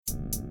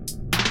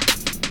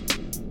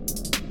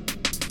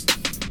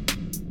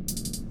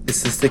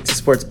It's the Stick to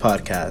Sports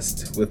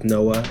podcast with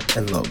Noah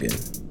and Logan.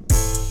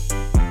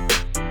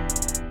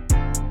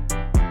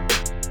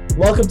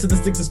 Welcome to the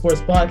Stick to Sports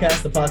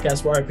podcast, the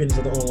podcast where our opinions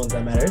are the only ones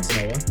that matter. It's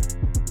Noah.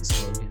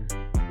 It's Logan.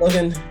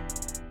 Logan,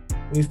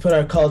 we've put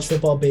our college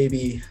football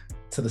baby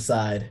to the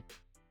side,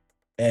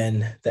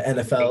 and the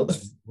NFL.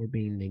 We're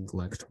being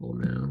neglectful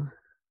now.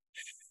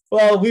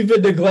 Well, we've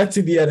been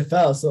neglecting the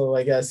NFL, so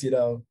I guess,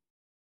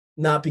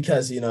 not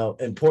because,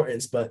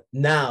 importance, but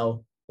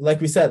now, like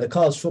we said, the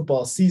college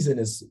football season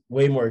is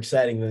way more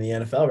exciting than the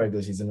NFL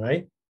regular season,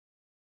 right?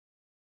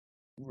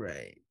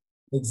 Right.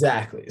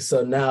 Exactly.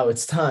 So now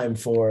it's time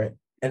for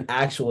an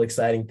actual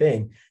exciting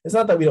thing. It's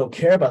not that we don't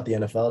care about the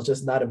NFL. It's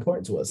just not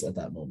important to us at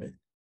that moment.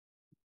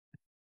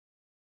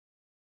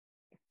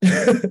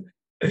 All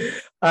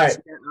right.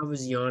 I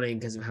was yawning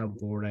because of how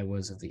bored I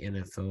was of the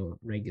NFL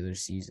regular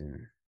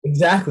season.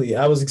 Exactly.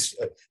 I was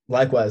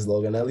likewise,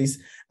 Logan. At least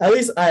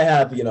I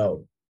have,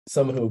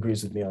 someone who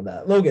agrees with me on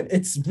that. Logan,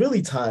 it's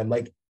really time.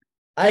 Like,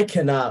 I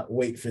cannot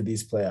wait for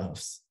these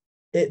playoffs.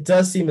 It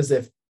does seem as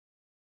if,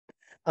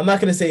 I'm not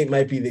going to say it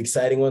might be the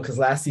exciting one because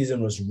last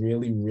season was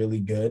really, really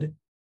good.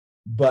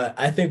 But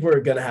I think we're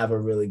going to have a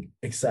really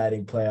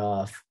exciting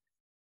playoff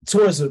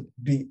towards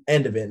the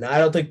end of it. Now, I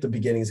don't think the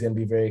beginning is going to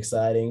be very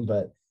exciting,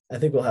 but I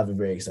think we'll have a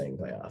very exciting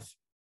playoff.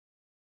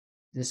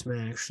 This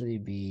might actually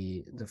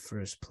be the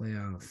first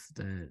playoff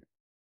that...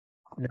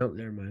 Nope,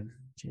 never mind.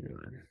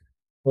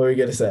 What were you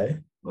going to say?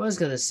 I was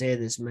going to say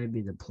this might be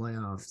the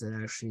playoff that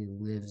actually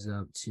lives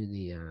up to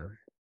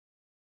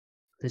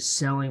the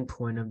selling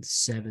point of the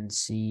 7th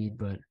seed,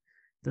 but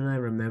then I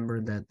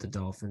remembered that the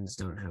Dolphins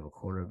don't have a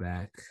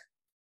quarterback,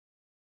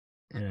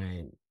 and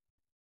I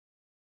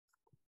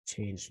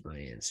changed my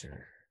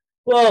answer.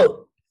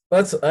 Well,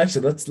 let's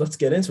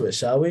get into it,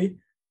 shall we?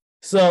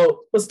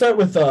 So let's start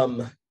with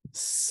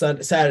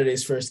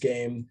Saturday's first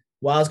game,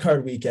 wild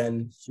card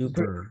weekend.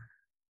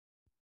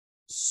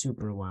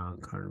 Super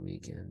wild card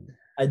weekend.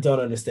 I don't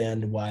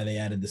understand why they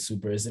added the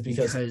super. Is it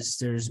because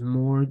there's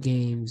more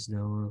games,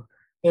 Noah?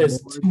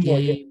 There's more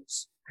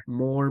games,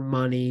 more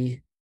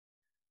money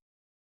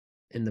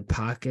in the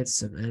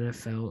pockets of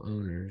NFL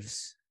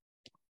owners.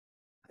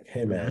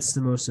 Hey, man. That's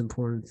the most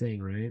important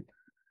thing, right?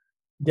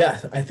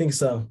 Yeah, I think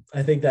so.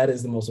 I think that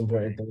is the most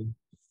important thing.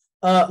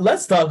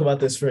 Let's talk about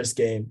this first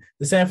game.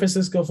 The San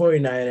Francisco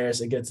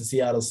 49ers against the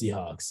Seattle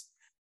Seahawks.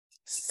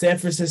 San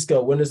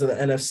Francisco, winners of the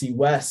NFC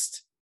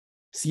West.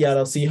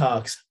 Seattle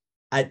Seahawks.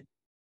 I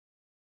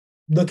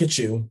look at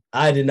you.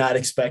 I did not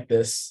expect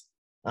this.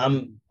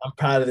 I'm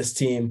proud of this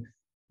team.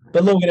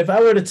 But Logan, if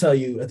I were to tell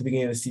you at the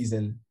beginning of the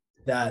season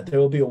that there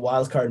will be a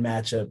wild card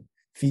matchup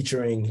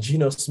featuring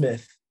Geno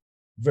Smith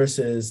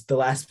versus the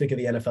last pick of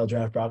the NFL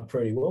draft, Brock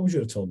Purdy, what would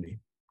you have told me?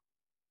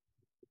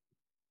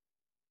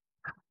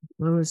 I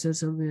would have said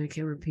something I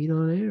can't repeat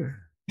on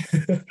air.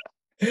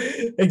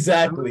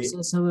 Exactly. I would have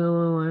said something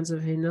along the lines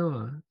of, "Hey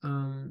Noah,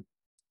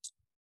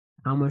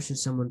 how much did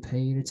someone pay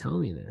you to tell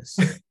me this?"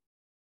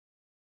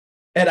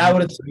 And I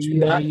would have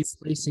are you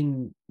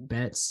placing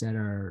bets that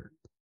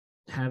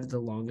have the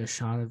longest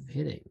shot of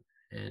hitting?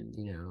 And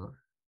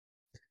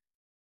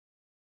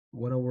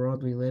what a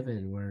world we live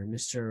in where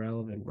Mr.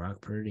 Irrelevant Brock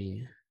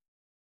Purdy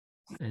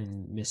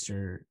and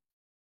Mr.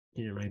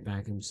 right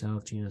back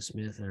himself, Geno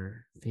Smith,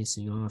 are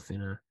facing off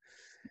in a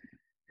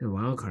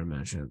wild card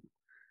matchup.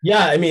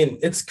 Yeah, I mean,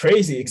 it's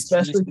crazy,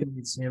 especially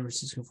San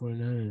Francisco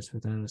 49ers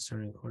without a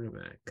starting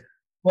quarterback.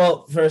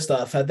 Well, first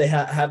off, have they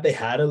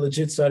had a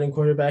legit starting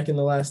quarterback in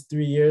the last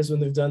 3 years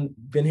when they've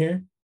been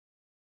here?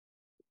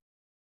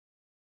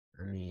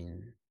 I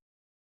mean,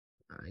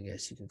 I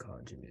guess you can call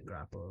it Jimmy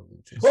Garoppolo.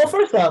 Well,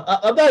 first off,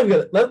 I'm not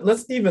even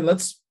gonna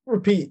let's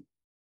repeat.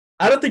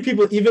 I don't think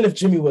people, even if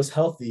Jimmy was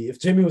healthy, if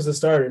Jimmy was a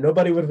starter,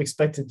 nobody would have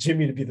expected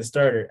Jimmy to be the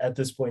starter at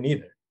this point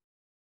either.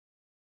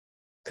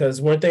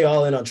 Because weren't they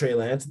all in on Trey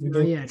Lance?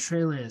 Oh, yeah,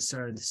 Trey Lance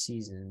started the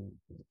season.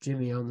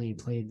 Jimmy only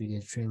played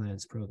because Trey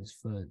Lance broke his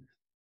foot.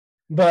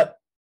 But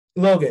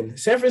Logan,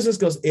 San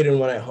Francisco's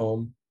 8-1 at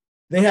home.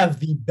 They have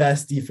the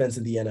best defense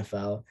in the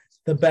NFL,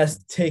 the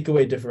best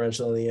takeaway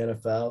differential in the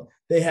NFL.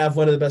 They have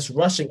one of the best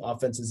rushing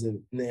offenses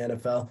in the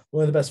NFL,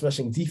 one of the best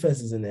rushing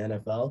defenses in the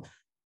NFL.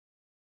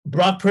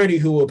 Brock Purdy,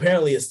 who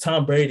apparently is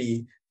Tom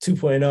Brady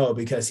 2.0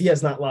 because he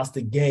has not lost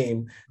a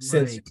game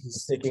since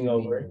taking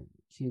over.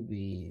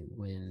 QB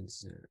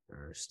wins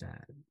are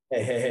stat.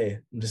 Hey,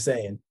 I'm just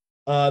saying.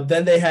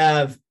 Then they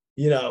have,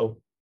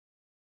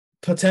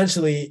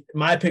 potentially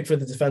my pick for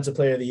the defensive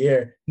player of the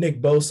year, Nick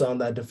Bosa on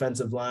that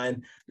defensive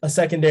line, a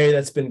secondary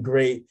that's been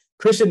great.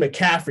 Christian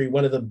McCaffrey,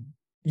 one of the,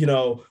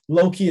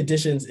 low-key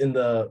additions during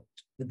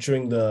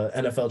the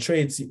NFL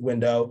trades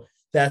window,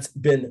 that's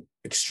been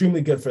extremely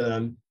good for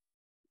them.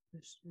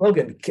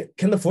 Logan,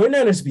 can the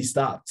 49ers be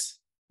stopped?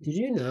 Did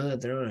you know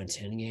that they're on a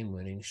 10-game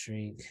winning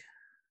streak?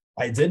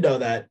 I did know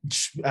that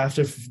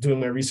after doing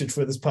my research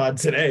for this pod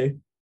today.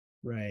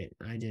 Right.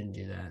 I didn't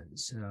do that.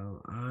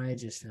 So I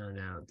just found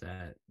out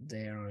that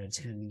they are on a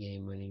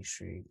 10-game winning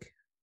streak.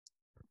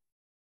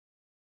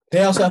 They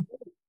have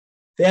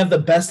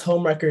the best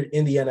home record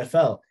in the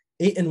NFL,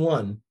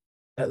 8-1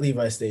 at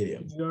Levi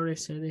Stadium. Did you already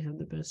say they have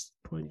the best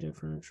point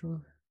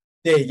differential?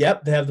 They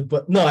have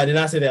no, I did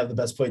not say they have the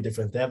best point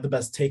difference. They have the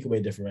best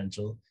takeaway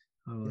differential.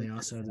 Oh, they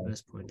also have the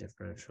best point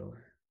differential.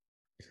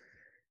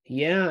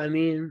 Yeah, I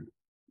mean,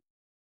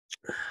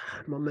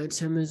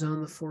 momentum is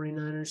on the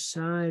 49ers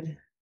side.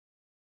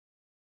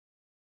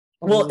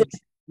 Well, let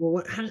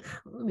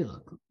me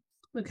look.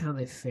 Look how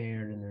they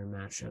fared in their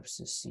matchups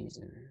this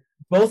season.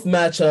 both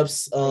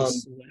matchups, They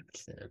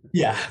swept them.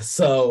 yeah.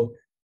 So,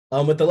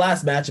 with the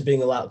last matchup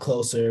being a lot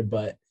closer,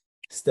 but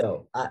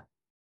still, I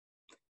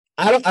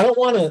don't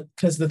want to,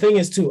 because the thing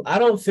is too, I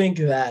don't think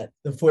that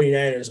the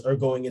 49ers are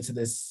going into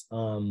this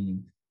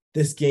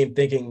this game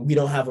thinking we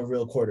don't have a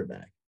real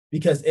quarterback,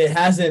 because it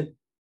hasn't.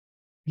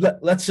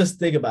 Let's just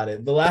think about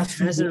it. The last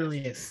It hasn't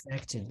really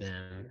affected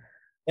them.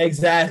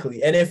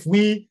 Exactly. And if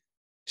Jimmy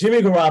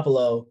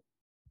Garoppolo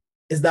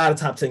is not a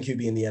top 10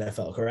 QB in the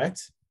NFL,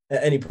 correct?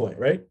 At any point,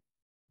 right?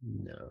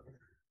 No.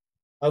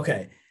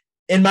 Okay.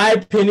 In my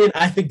opinion,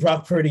 I think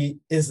Brock Purdy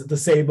is the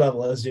same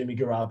level as Jimmy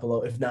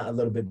Garoppolo, if not a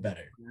little bit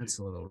better. That's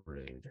a little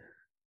rude.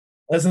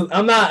 Listen,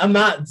 I'm not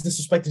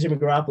disrespecting Jimmy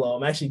Garoppolo.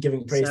 I'm actually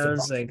giving praise to Brock.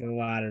 Sounds like a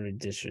lot of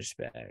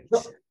disrespect.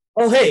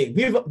 Oh, hey,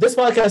 this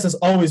podcast has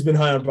always been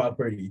high on Brock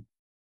Purdy.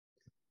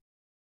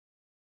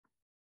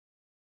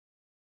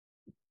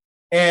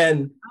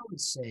 And I would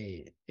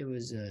say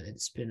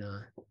it's been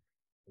a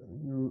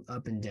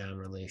up and down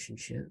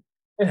relationship.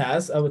 It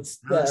has. I was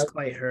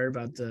quite hurt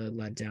about the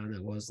letdown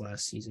that was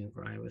last season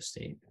for Iowa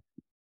State.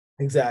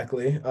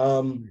 Exactly.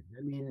 I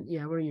mean,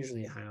 yeah, we're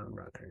usually high on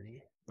Brock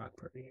Purdy.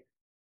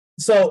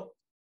 So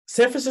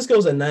San Francisco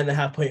is a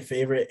 9.5-point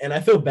favorite, and I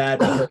feel bad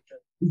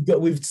because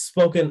we've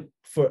spoken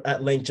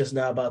at length just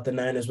now about the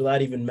Niners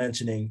without even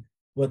mentioning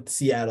what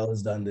Seattle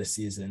has done this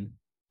season.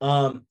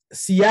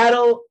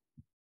 Seattle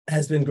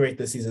has been great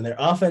this season. Their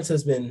offense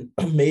has been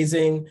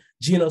amazing.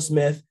 Geno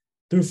Smith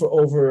threw for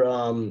over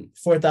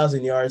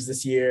 4,000 yards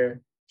this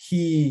year.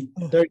 30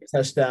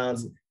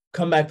 touchdowns,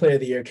 comeback player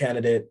of the year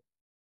candidate.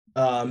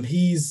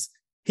 He's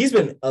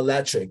been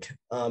electric.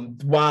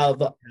 While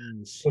the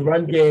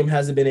run game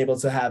hasn't been able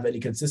to have any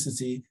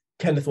consistency,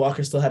 Kenneth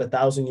Walker still had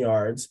 1,000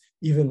 yards,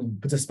 even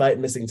despite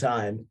missing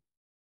time.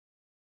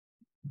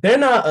 They're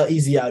not an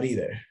easy out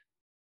either.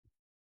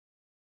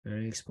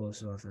 Very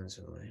explosive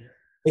offensively.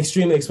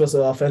 Extremely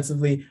explosive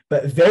offensively,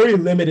 but very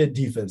limited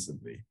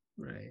defensively.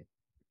 Right.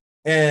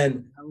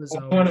 And that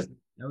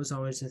was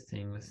always the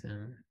thing with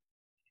them.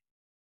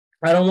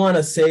 I don't want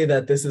to say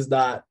that this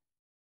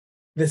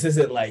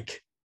isn't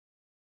like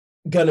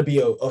gonna be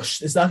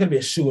it's not gonna be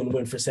a shoe-in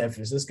win for San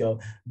Francisco,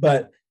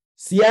 but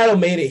Seattle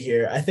made it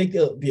here. I think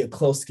it'll be a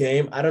close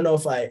game. I don't know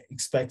if I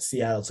expect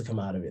Seattle to come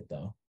out of it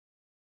though.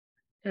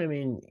 I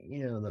mean,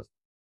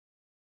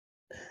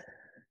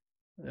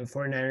 the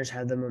 49ers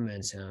have the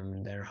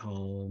momentum. They're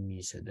home.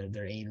 You said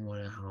they're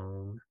 8-1 at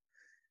home.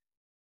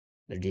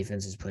 Their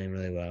defense is playing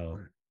really well.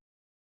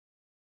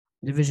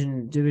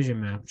 Division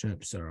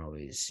matchups are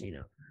always,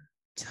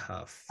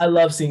 tough. I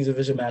love seeing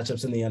division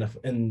matchups in the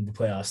NFL, in the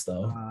playoffs,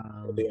 though.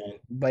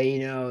 But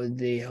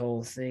the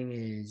whole thing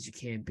is you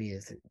can't beat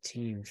a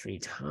team 3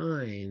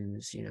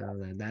 times.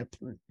 I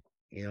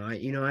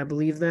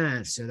believe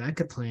that. So that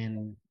could play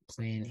in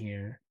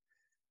here.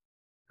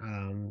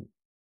 I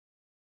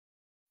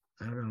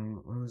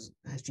don't know.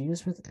 Has Geno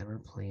Smith ever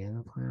played in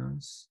the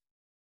playoffs?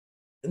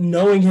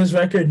 Knowing his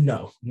record,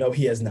 no,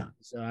 he has not.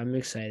 So I'm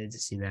excited to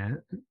see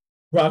that.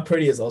 Brock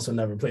Purdy has also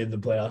never played in the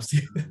playoffs.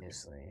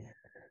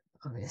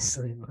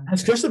 Obviously.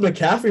 Has Christian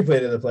McCaffrey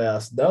played in the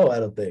playoffs? No, I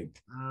don't think.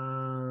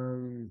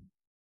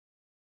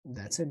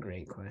 That's a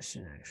great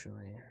question,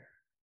 actually.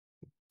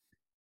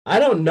 I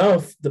don't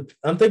know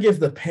I'm thinking if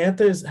the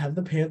Panthers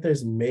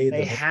made.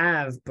 They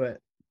have, but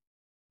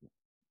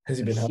has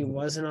he been? He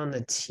wasn't on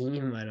the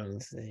team, I don't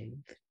think.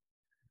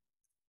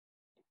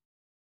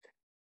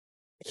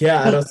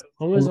 Yeah, I don't.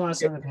 When was the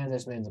last time the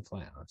Panthers made the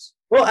playoffs?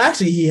 Well,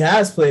 actually, he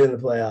has played in the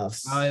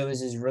playoffs. Oh, it was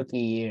his rookie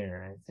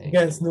year, I think.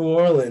 Against New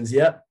Orleans,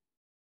 yep.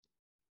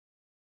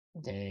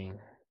 Dang.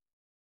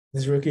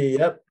 His rookie,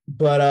 yep.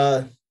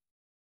 But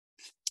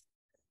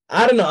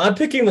I don't know. I'm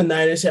picking the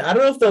Niners here. I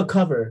don't know if they'll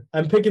cover.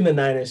 I'm picking the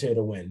Niners here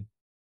to win.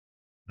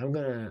 I'm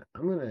gonna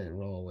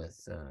roll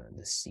with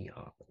the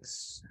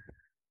Seahawks.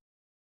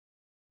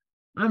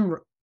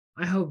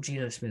 I hope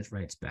Geno Smith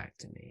writes back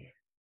to me.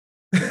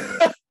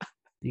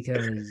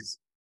 Because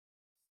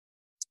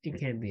it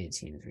can't be a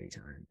team 3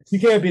 times. You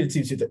can't beat a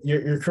team 2 times.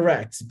 You're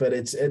correct, but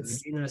it's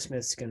Geno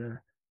Smith's I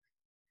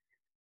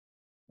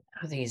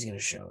think he's gonna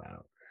show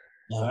out.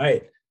 All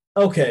right.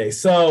 Okay,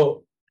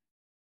 so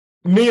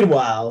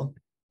meanwhile,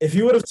 if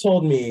you would have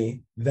told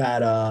me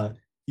that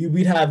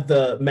we'd have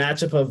the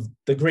matchup of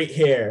the great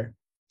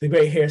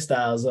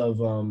hairstyles of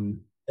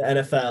the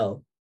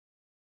NFL.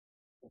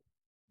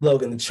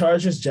 Logan, the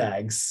Chargers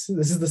Jags.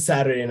 This is the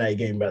Saturday night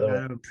game, by the way.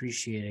 I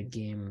appreciate a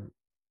game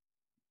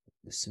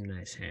with some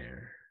nice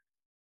hair.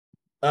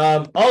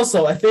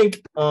 Also, I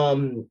think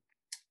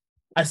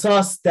I saw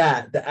a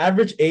stat. The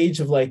average age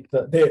of all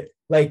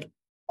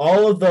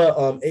of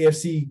the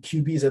AFC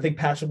QBs. I think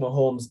Patrick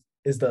Mahomes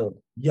is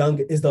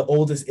the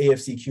oldest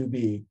AFC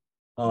QB.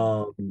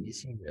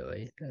 Is he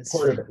really? That's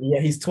Quarterback.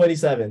 Yeah, he's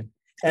 27,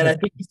 and I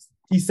think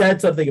he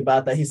said something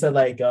about that. He said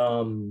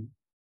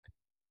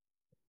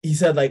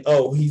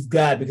oh, he's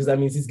glad because that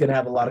means he's gonna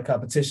have a lot of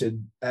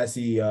competition as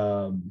he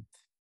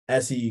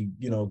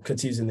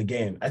continues in the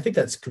game. I think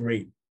that's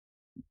great.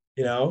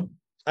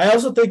 I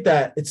also think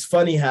that it's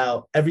funny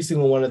how every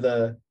single one of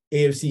the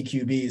AFC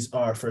QBs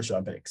are first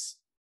round picks.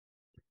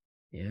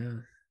 Yeah,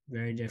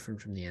 very different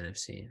from the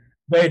NFC.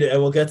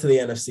 And we'll get to the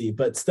NFC,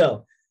 but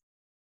still,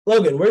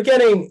 Logan, we're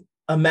getting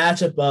a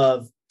matchup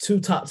of two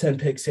top 10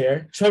 picks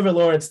here. Trevor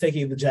Lawrence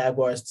taking the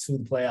Jaguars to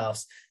the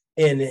playoffs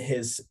in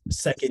his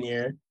second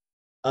year.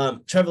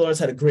 Trevor Lawrence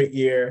had a great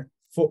year,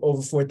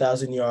 over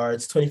 4,000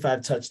 yards,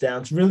 25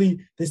 touchdowns. Really,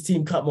 this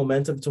team caught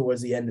momentum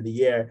towards the end of the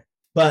year,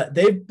 but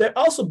they've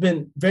also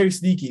been very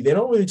sneaky. They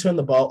don't really turn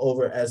the ball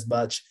over as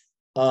much.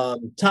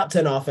 Top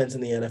 10 offense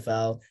in the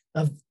NFL,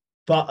 a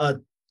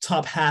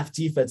top half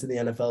defense in the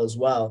NFL as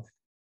well.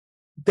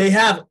 They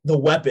have the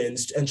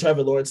weapons, and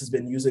Trevor Lawrence has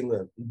been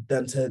using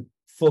them to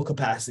full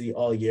capacity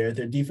all year.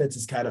 Their defense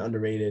is kind of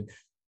underrated.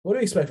 What do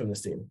you expect from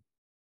this team?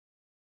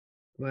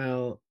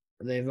 Well,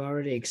 they've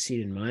already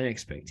exceeded my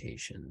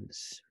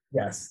expectations.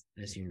 Yes.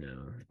 As you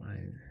know, I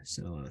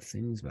said a lot of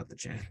things about the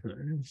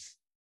Jaguars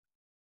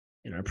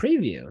in our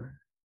preview.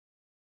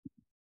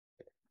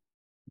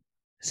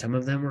 Some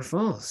of them were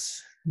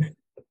false.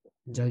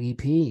 Dougie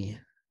P,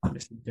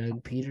 Mr.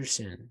 Doug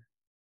Peterson.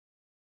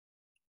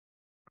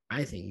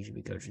 I think he should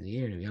be coach of the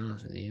year, to be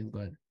honest with you,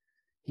 but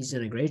he's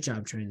done a great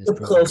job turning this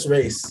program. Close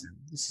race.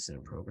 This isn't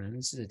a program.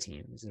 This is a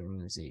team. This is an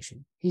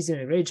organization. He's done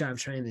a great job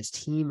turning this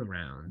team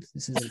around.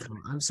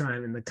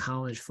 I'm in the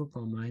college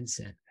football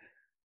mindset.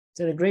 He's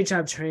done a great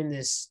job turning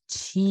this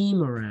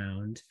team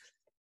around,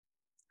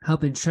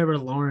 helping Trevor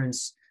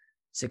Lawrence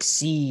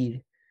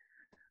succeed.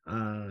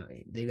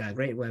 They got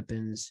great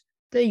weapons.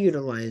 They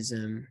utilize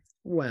them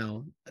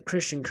well.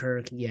 Christian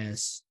Kirk,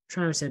 yes.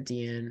 Travis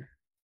Etienne.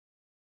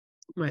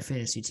 My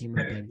fantasy team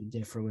might beg to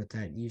differ with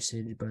that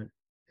usage, but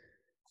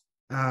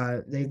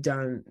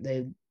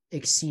they've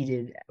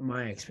exceeded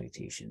my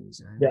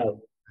expectations.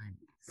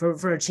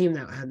 For a team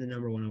that had the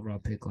number one overall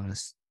pick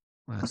last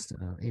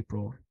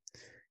April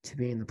to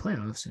be in the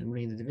playoffs and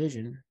winning the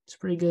division, it's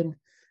pretty good.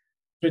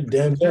 Good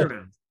damn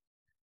good.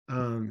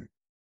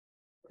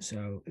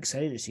 So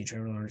excited to see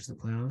Trevor Lawrence in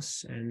the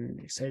playoffs, and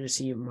excited to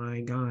see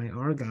our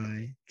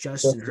guy,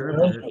 Justin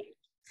Herbert,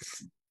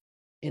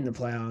 in the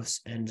playoffs,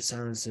 and to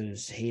silence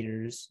those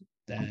haters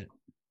that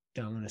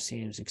don't want to see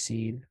him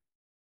succeed.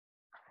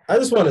 I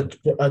just want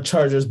a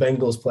Chargers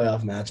Bengals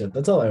playoff matchup.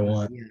 That's all I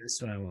want. Yeah, that's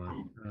what I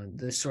want.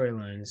 The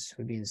storylines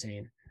would be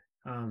insane.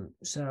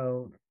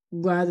 So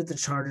glad that the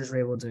Chargers were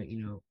able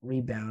to,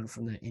 rebound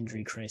from that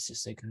injury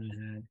crisis they kind of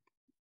had.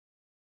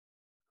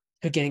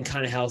 They're getting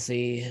kind of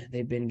healthy.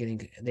 They've been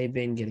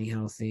getting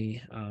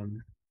healthy.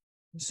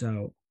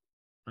 So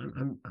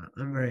I'm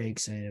very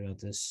excited about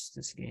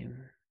this game.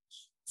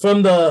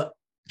 From the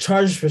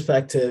Chargers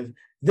perspective,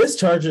 this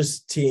Chargers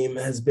team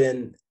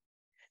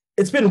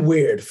it's been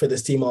weird for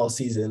this team all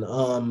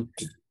season.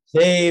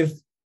 They've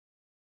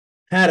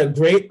had a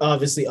great,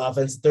 obviously,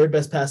 offense, third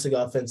best passing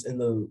offense in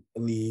the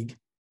league,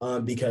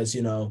 because,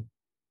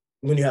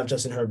 when you have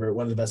Justin Herbert,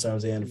 one of the best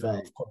arms in the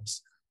NFL, of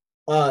course.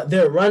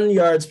 Their run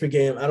yards per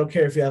game, I don't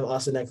care if you have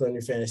Austin Eckler on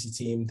your fantasy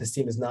team. This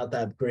team is not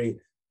that great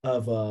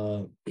of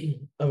a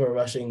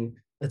rushing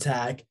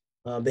attack.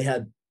 They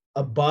had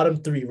a bottom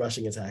 3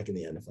 rushing attack in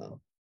the NFL.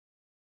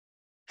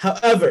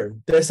 However,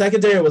 their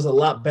secondary was a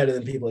lot better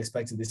than people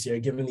expected this year,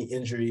 given the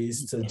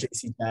injuries to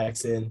J.C.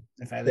 Jackson.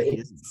 The fact that he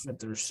doesn't fit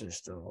their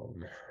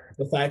system.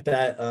 The fact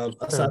that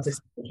Asante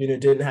Jr.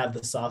 didn't have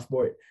the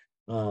sophomore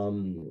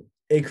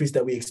increase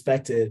that we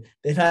expected.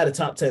 They've had a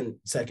top 10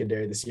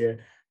 secondary this year.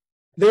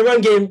 Their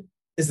run game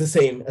is the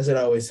same as it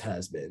always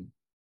has been.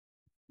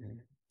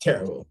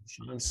 Terrible.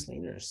 Sean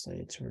Slater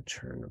slated to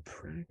return to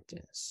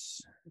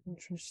practice.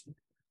 Interesting.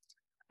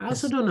 I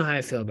also don't know how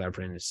I feel about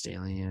Brandon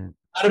Staley yet.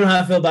 I don't know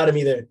how I feel about him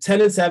either.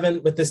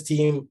 10-7 with this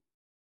team.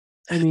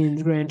 I mean,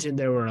 granted,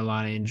 there were a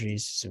lot of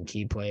injuries to some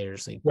key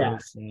players like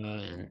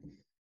Bosa,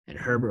 and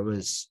Herbert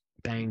was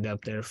banged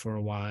up there for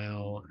a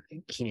while.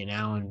 Keenan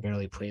Allen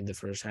barely played the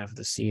first half of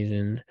the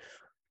season.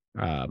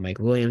 Mike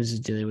Williams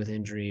is dealing with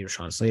injury.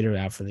 Rashawn Slater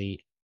out for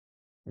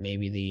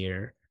maybe the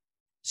year.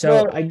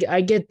 So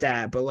I get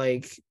that,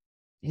 but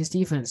his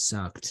defense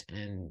sucked.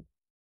 And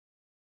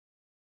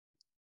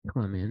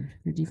come on, man,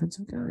 you're a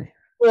defensive guy.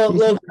 Well,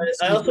 look,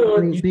 I also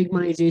want big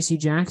money J.C.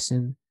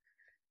 Jackson.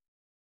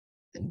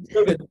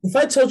 If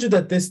I told you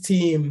that this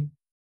team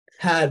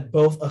had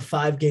both a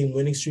 5-game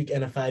winning streak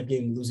and a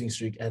 5-game losing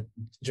streak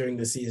during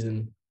the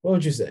season, what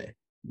would you say?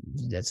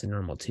 That's a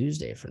normal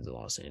Tuesday for the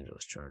Los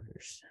Angeles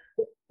Chargers.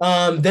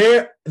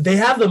 They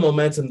have the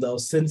momentum though.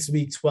 Since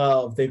week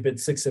 12, they've been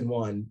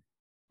 6-1.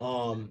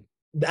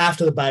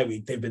 After the bye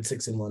week, they've been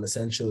 6-1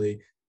 essentially.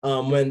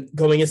 When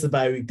going into the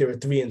bye week, they were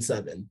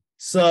 3-7.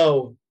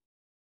 So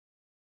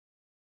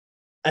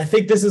I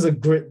think this is a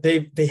great.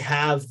 They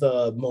have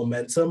the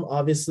momentum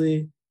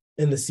obviously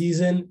in the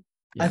season.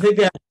 I think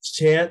they have a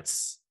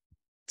chance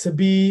to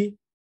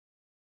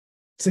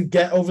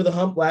get over the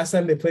hump. Last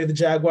time they played the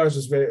Jaguars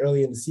was very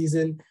early in the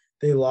season.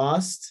 They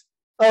lost.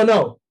 Oh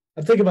no,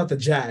 I'm thinking about the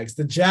Jags.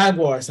 The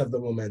Jaguars have the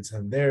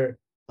momentum. They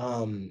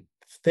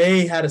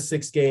had a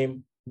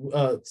 5-game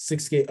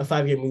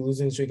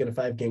losing streak and a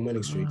 5-game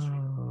winning streak.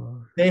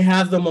 They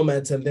have the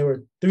momentum. They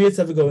were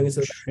 3-7 going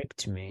into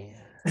tricked me.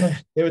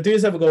 They were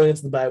 3-7 going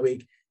into the bye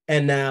week,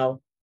 and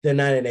now they're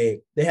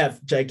 9-8. They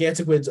have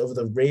gigantic wins over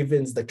the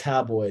Ravens, the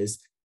Cowboys,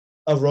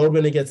 a road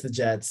win against the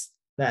Jets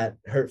that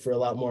hurt for a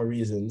lot more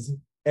reasons,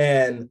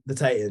 and the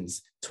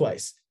Titans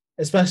twice,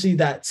 especially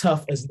that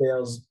tough as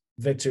nails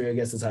victory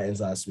against the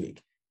Titans last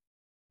week.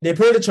 They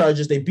played the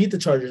Chargers. They beat the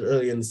Chargers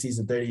early in the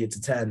season,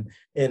 38-10,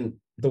 in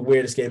the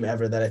weirdest game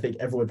ever that I think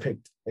everyone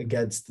picked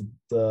against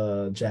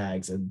the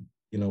Jags, and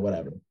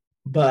whatever.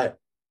 But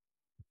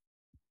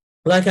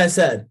like I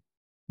said,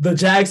 the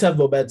Jags have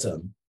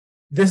momentum.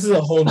 This is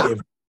a home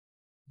game.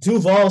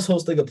 Duval's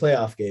hosting a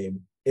playoff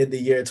game in the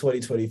year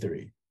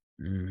 2023.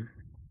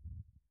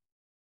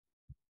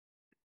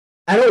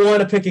 I don't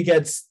want to pick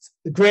against.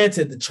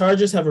 Granted, the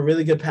Chargers have a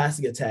really good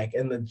passing attack,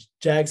 and the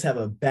Jags have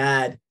a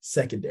bad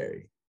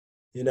secondary.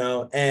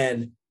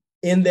 And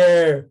in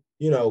their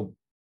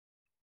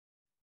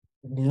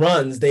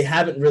runs, they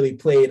haven't really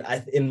played,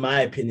 in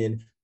my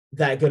opinion,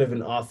 that good of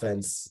an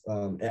offense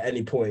at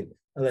any point,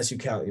 unless you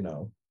count,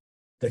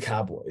 the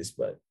Cowboys.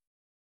 But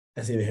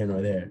that's neither here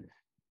nor there.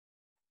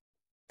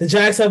 The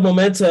Jags have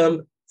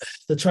momentum.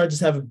 The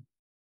Chargers have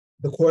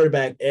the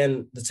quarterback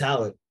and the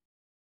talent.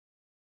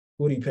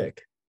 Who do you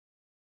pick?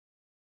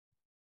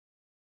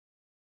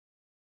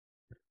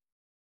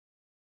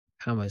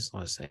 Cowboys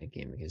lost that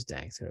game because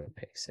Dak threw a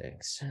pick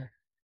six.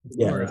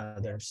 Yeah. Or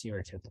their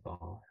receiver tipped the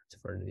ball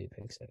for it to be a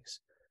pick six.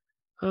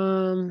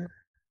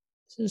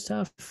 This is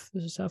tough.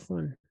 This is a tough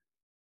one.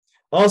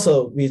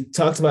 Also, we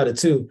talked about it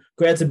too.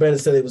 Granted, Brandon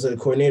Staley was in a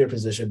coordinator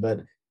position,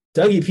 but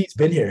Dougie Pete's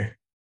been here.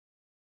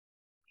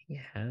 He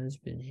has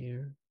been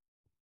here.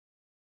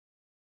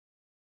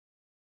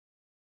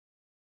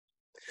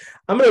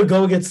 I'm going to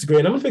go against the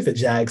grain. I'm going to pick the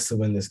Jags to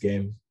win this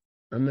game.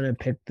 I'm going to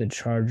pick the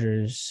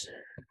Chargers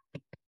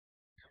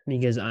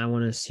because I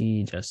want to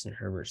see Justin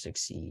Herbert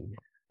succeed.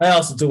 I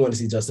also do want to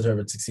see Justin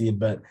Herbert succeed,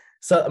 but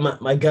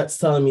my gut's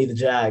telling me the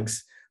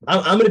Jags.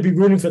 I'm going to be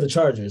rooting for the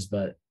Chargers,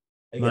 but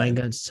again, my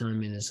gut's telling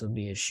me this will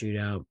be a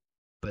shootout.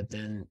 But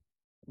then,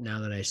 now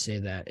that I say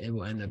that, it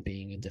will end up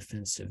being a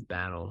defensive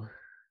battle.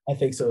 I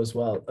think so as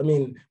well. I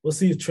mean, we'll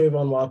see if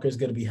Trayvon Walker is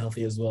going to be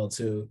healthy as well,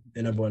 too,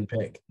 the number one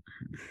pick.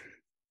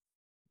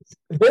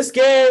 This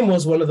game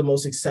was one of the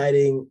most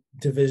exciting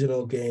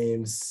divisional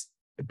games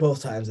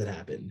both times it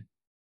happened.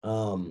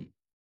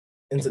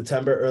 In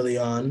September early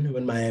on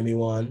when Miami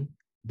won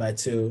by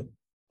 2,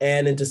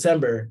 and in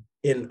December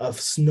in a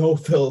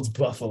snow-filled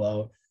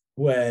Buffalo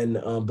when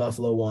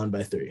Buffalo won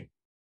by 3.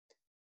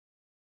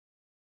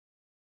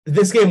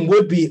 This game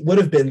would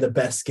have been the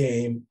best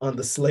game on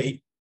the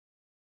slate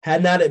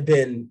had not it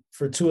been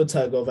for Tua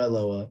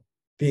Tagovailoa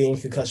being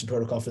in concussion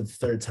protocol for the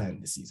 3rd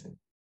time this season.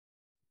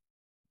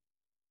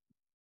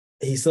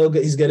 He's going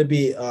to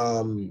be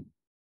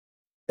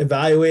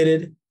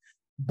evaluated,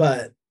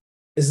 but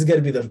this is going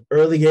to be the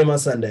early game on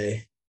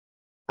Sunday.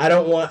 He's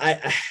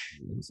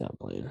not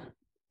playing.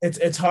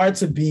 It's hard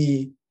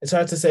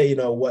to say,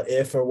 what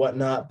if or what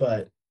not,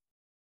 but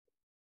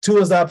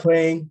Tua's not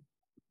playing.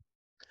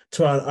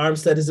 Teron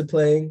Armstead isn't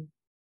playing.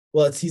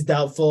 Well, he's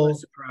doubtful. What a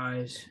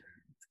surprise.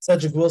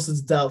 Cedric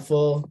Wilson's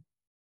doubtful.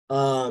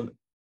 I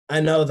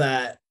know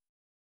that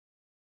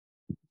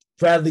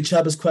Bradley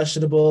Chubb is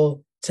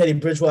questionable. Teddy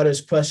Bridgewater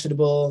is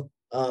questionable.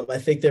 I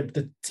think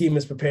the team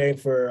is preparing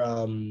for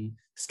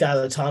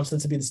Skylar Thompson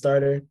to be the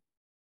starter.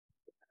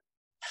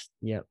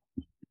 Yep.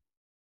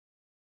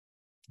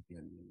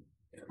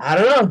 I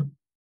don't know.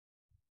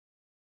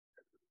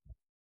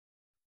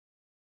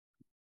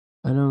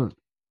 I don't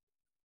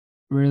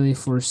really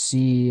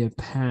foresee a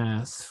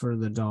path for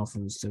the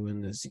Dolphins to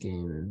win this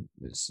game.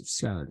 And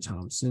Skylar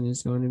Thompson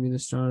is going to be the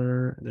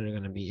starter. They're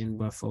going to be in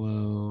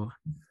Buffalo.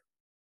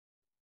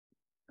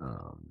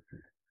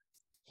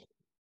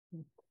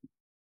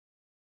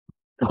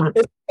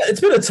 It's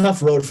been a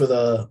tough road for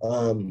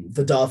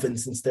the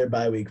Dolphins since their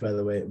bye week, by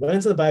the way. Went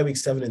into the bye week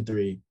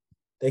 7-3.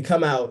 They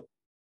come out,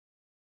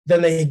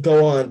 then they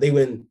go on, they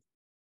win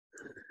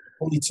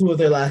only 2 of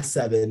their last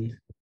 7.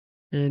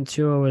 And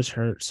Tua was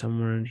hurt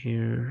somewhere in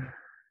here.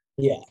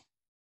 Yeah.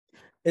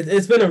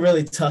 It's been a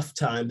really tough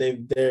time.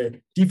 Their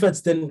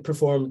defense didn't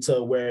perform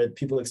to where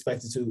people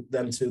expected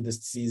them to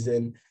this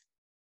season.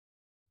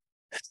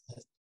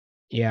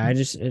 Yeah, I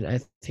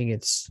think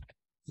it's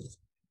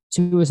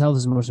Tua's health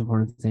is the most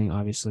important thing,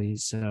 obviously.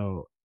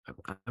 So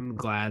I'm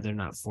glad they're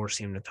not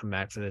forcing him to come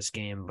back for this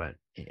game. But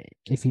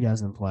if he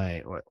doesn't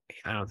play,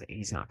 I don't think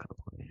he's not going to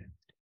play.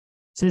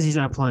 Since he's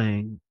not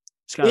playing,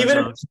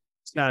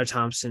 Skylar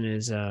Thompson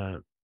is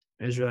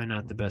really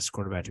not the best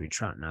quarterback to be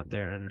trotting out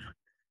there in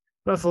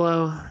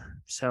Buffalo.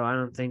 So I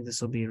don't think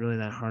this will be really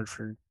that hard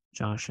for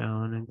Josh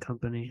Allen and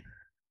company.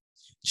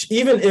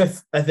 Even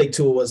if I think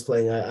Tua was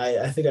playing,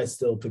 I think I'd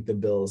still pick the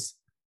Bills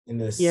in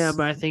this. Yeah,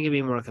 but I think it'd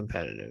be more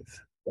competitive.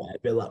 Yeah,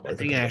 it'd be a lot more. I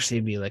think it'd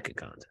actually be like a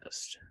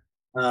contest.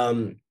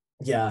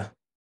 Yeah,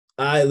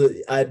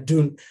 I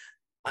do.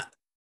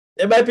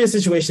 There might be a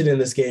situation in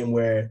this game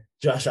where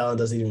Josh Allen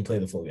doesn't even play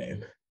the full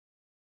game.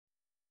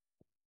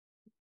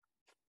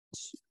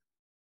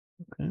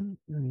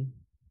 Okay.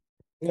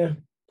 Yeah,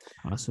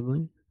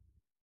 Possibly.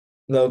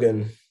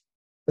 Logan.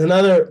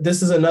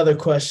 This is another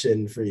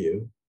question for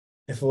you.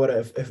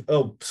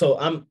 So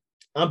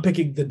I'm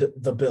picking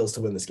the Bills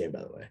to win this game,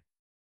 by the way.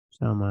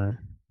 So am I.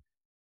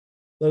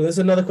 Logan, this is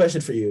another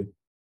question for you.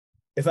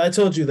 If I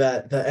told you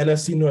that the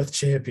NFC North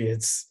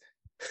champions,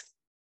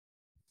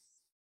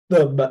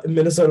 the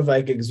Minnesota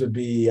Vikings, would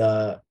be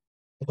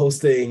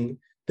hosting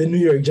the New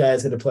York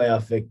Giants in a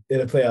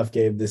playoff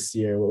game this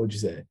year, what would you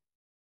say?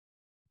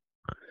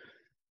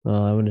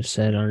 Well, I would have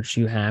said, aren't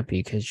you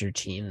happy because your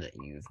team that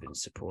you've been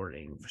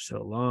supporting for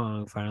so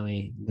long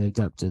finally lived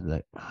up to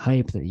the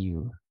hype that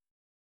you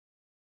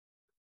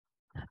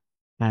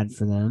had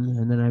for them?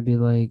 And then I'd be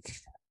like,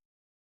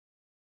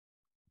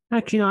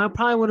 actually, no, I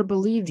probably would have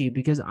believed you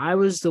because I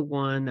was the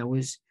one that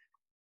was,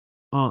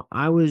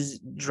 I was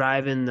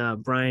driving the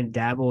Brian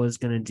Dabble is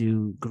going to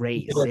do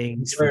great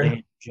things for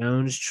Dan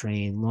Jones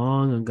train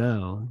long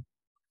ago,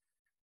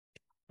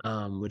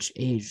 which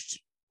aged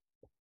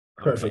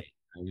Perfect. Okay.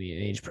 I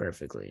mean, aged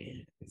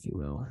perfectly, if you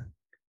will.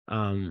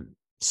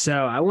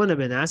 So I wouldn't have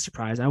been that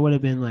surprised. I would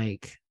have been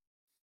like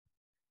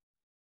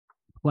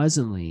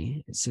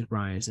pleasantly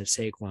surprised that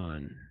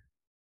Saquon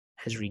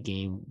has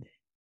regained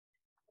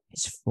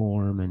his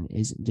form and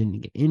didn't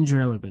get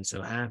injured. I would have been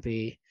so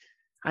happy.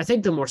 I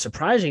think the more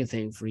surprising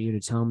thing for you to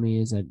tell me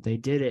is that they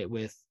did it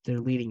with their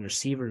leading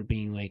receiver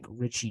being like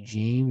Richie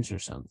James or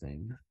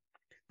something.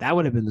 That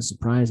would have been the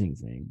surprising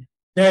thing.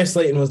 Darius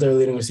Slayton was their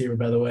leading receiver,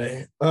 by the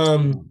way.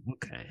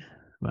 Okay.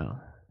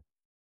 Well,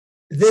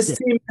 this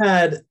team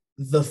had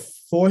the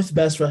fourth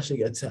best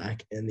rushing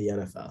attack in the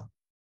NFL.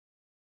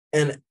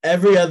 And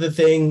every other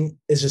thing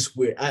is just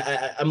weird.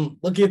 I'm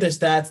looking at their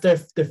stats.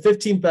 They're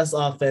 15th best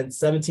offense,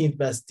 17th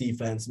best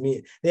defense.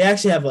 They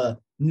actually have a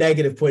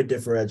negative point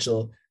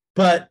differential,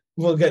 but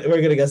we're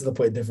gonna get to the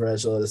point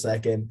differential in a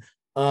second.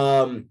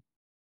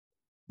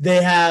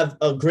 They have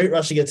a great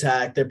rushing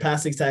attack. Their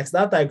passing attack's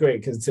not that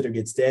great considering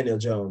it's Daniel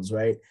Jones,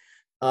 right?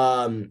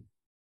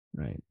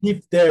 Right.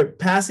 Their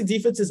passing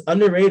defense is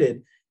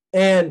underrated,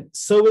 and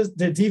so is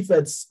their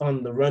defense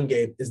on the run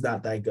game is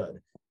not that good.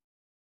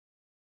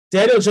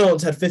 Daniel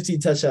Jones had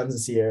 15 touchdowns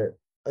this year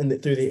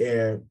through the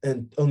air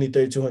and only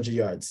 3,200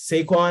 yards.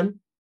 Saquon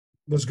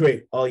was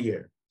great all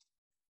year.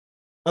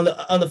 On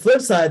the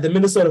flip side, the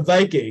Minnesota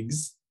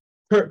Vikings,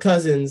 Kirk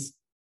Cousins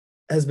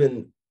has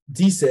been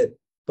decent,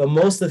 but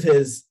most of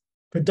his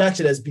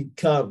production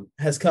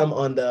has come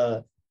on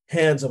the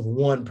hands of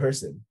one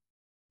person.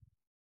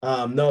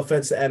 No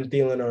offense to Adam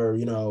Thielen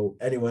or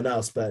anyone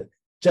else, but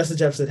Justin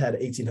Jefferson had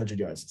 1,800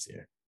 yards this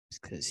year. It's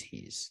because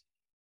he's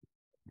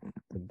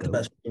the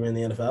best receiver in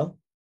the NFL.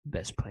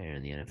 Best player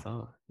in the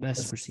NFL.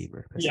 Best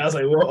receiver. Yeah, I was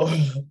like, whoa.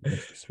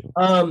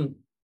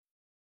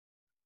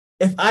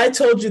 If I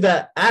told you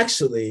that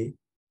actually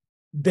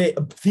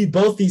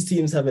both these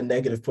teams have a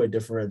negative point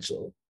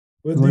differential.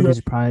 Wouldn't be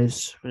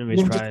surprised.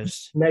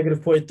 Negative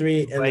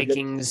 0.3. And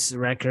Vikings'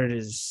 record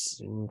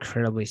is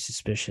incredibly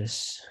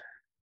suspicious.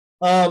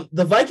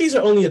 The Vikings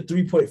are only a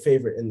 3-point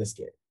favorite in this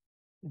game.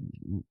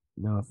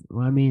 No,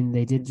 well, I mean,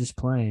 they did just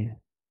play,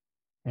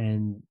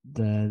 and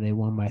they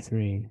won by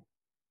 3.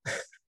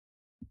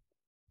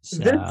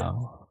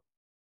 So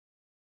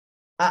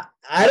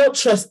I don't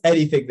trust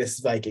anything this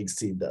Vikings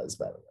team does,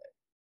 by the way.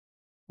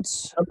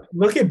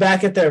 Looking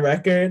back at their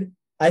record,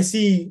 I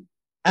see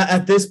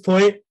at this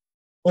point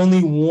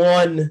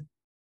only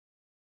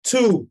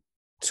two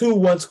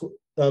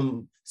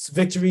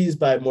victories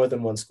by more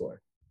than one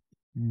score.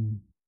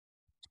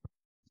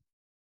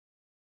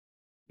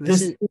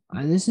 This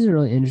is a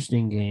really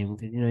interesting game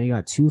because you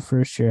got 2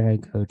 first-year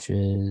head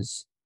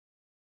coaches.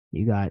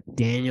 You got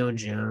Daniel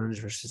Jones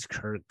versus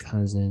Kirk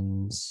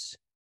Cousins.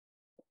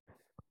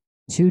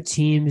 2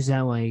 teams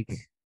that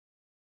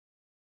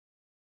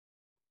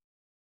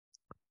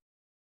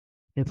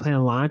they play a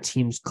lot of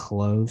teams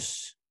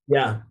close.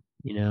 Yeah.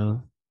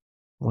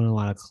 Won a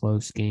lot of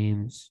close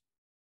games.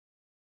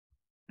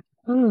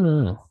 I don't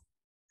know.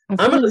 I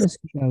feel like this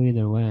could go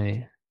either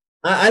way.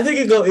 I think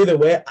it could go either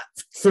way.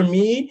 For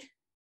me,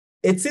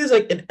 it seems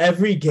like in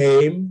every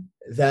game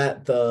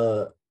that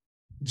the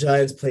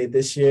Giants played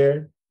this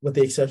year, with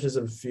the exceptions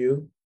of a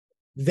few,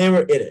 they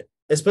were in it.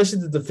 Especially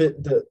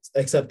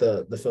except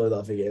the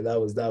Philadelphia game. That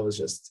was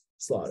just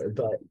slaughtered.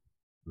 But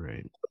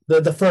right,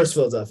 the first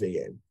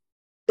Philadelphia game.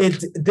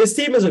 This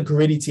team is a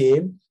gritty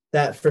team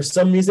that for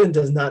some reason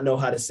does not know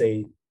how to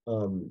say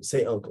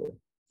uncle.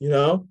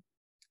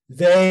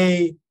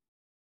 They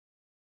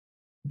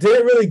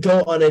didn't really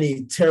go on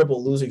any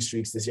terrible losing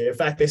streaks this year. In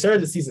fact, they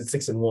started the season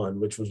 6-1,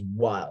 which was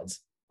wild.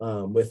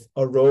 With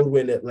a road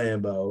win at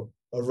Lambeau,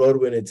 a road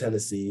win in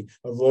Tennessee,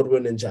 a road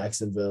win in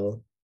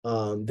Jacksonville.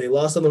 They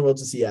lost on the road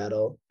to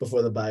Seattle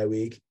before the bye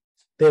week.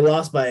 They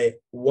lost by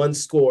 1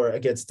 score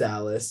against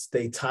Dallas.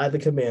 They tied the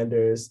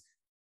Commanders.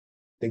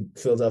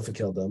 Philadelphia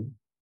killed them.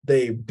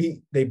 They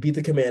beat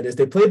the Commanders.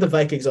 They played the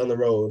Vikings on the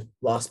road,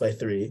 lost by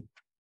 3.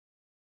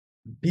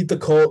 Beat the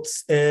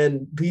Colts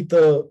and beat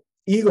the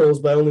Eagles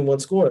by only 1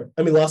 score.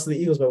 I mean, lost to the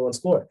Eagles by 1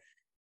 score.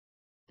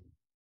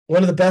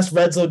 One of the best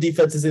red zone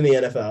defenses in the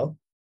NFL.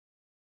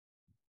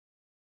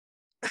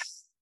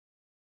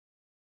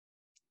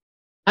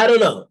 I don't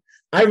know.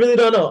 I really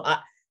don't know.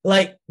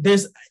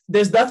 There's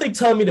nothing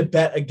telling me to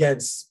bet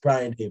against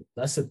Brian Dable.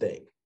 That's the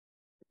thing.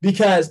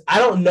 Because I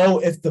don't know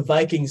if the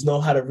Vikings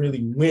know how to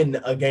really win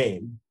a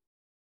game.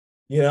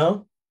 You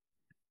know?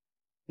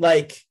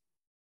 Like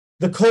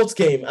the Colts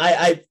game,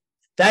 that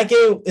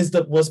game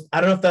I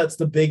don't know if that's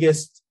the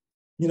biggest,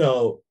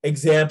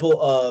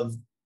 example of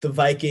the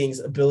Vikings'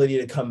 ability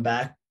to come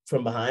back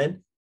from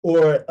behind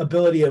or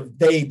ability of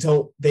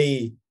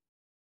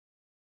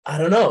I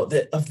don't know,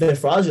 of their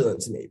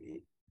fraudulence maybe.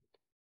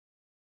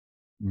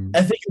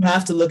 I think you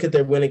have to look at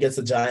their win against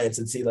the Giants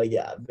and see,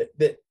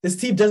 this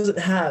team doesn't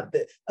have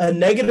a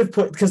negative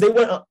point because they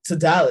went up to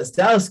Dallas.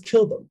 Dallas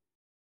killed them.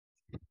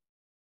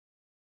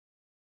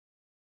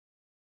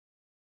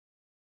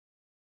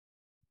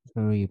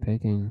 Who are you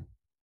picking?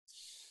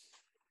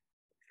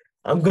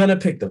 I'm going to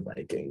pick the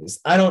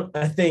Vikings.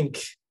 I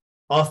think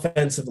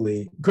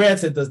offensively,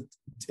 granted,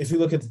 if you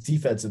look at the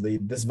defensively,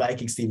 this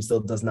Vikings team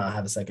still does not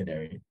have a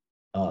secondary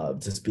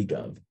to speak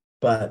of.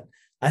 But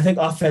I think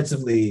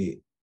offensively,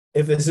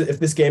 if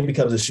this game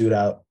becomes a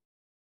shootout,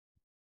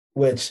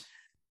 which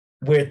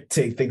weird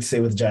thing to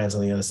say with the Giants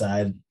on the other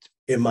side,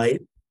 it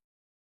might.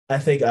 I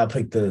think I'll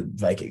pick the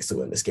Vikings to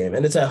win this game,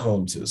 and it's at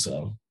home too.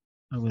 So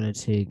I'm gonna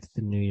take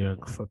the New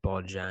York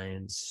Football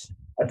Giants.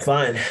 That's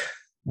fine.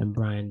 And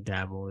Brian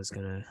Dabble is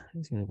gonna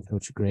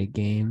coach a great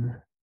game.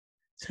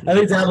 I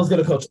think Dabble's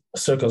gonna coach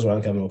circles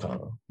around Kevin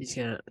O'Connell. He's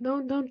gonna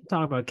don't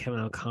talk about Kevin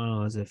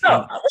O'Connell as if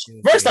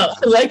first off,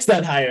 I liked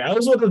that hire. I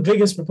was one of the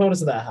biggest proponents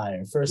of that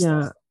hire. First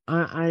off.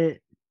 I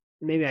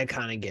maybe I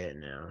kind of get it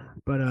now,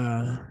 but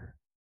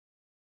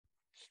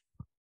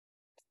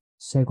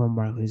Saquon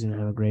Barkley's gonna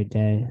have a great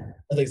day.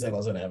 I think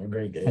Saquon's gonna have a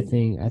great game. I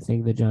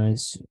think the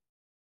Giants'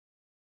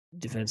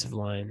 defensive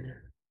line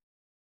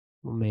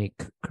will make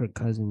Kirk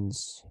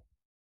Cousins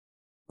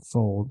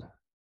fold.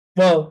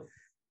 Well,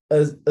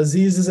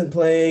 Aziz isn't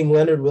playing.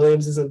 Leonard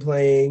Williams isn't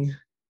playing.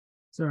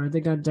 Sorry,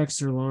 they got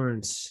Dexter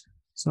Lawrence.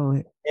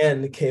 So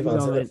and Kayvon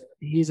Thibodeau.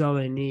 He's all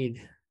they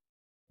need.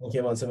 And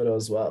Kayvon Thibodeau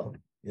as well.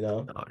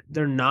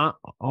 They're not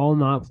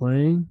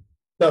playing.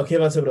 No,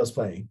 Kayvon Thibodeau's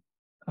playing.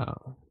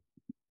 Oh,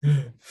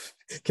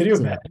 can you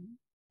imagine?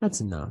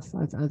 That's enough.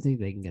 I think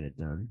they can get it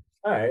done.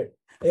 All right.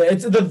 Yeah,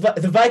 it's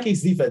the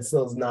Vikings defense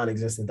still is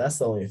non-existent. That's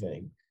the only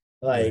thing.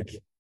 All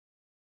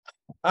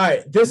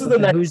right. This is the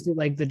next. Who's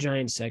the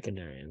Giants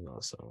secondary and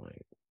also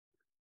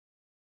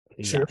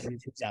who's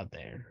out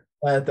there.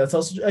 That's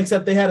also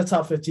except they had a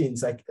top 15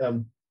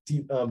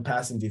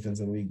 passing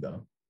defense in the league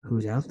though.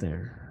 Who's out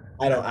there?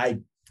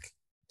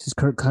 Just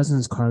Kirk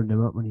Cousins carved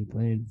him up when he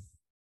played.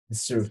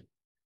 It's true.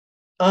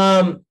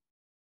 Well,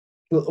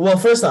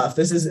 first off,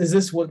 is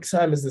this what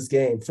time is this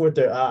game?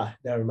 4:30.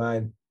 Never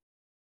mind.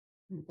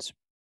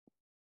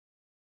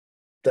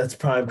 That's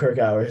prime Kirk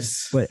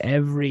hours. But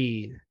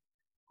every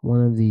one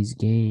of these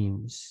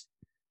games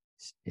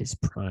is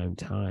prime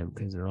time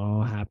because they're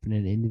all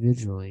happening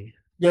individually.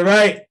 You're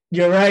right.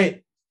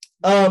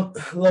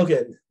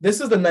 Logan,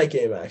 this is the night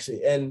game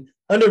actually, and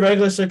under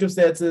regular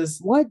circumstances.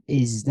 What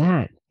is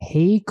that?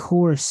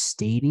 Haycourt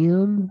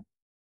Stadium?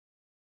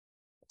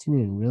 I didn't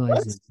even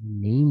realize they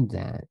named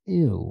that.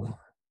 Ew.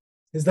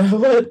 Is that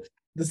what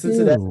the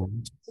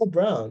Cincinnati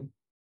Brown?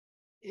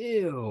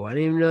 Ew. I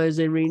didn't even realize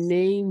they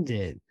renamed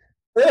it.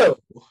 Ew.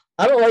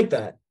 I don't like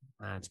that.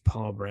 That's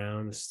Paul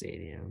Brown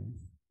Stadium.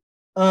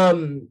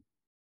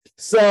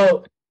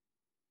 So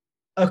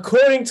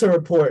according to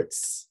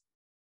reports,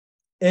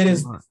 it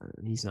is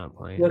he's not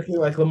playing. Looking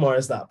like Lamar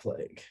is not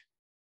playing.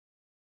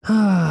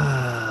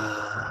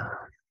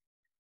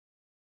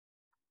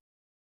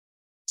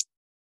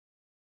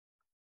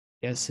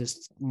 Guess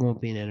this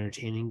won't be an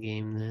entertaining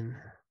game then.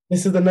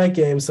 This is the night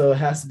game, so it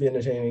has to be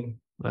entertaining.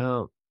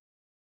 Well,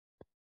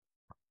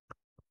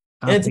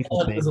 Anthony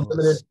was a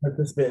limited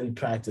participant in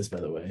practice, by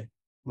the way.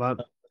 What?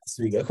 Last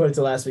week, according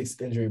to last week's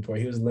injury report,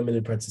 he was a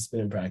limited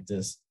participant in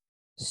practice.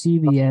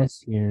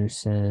 CBS here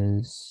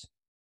says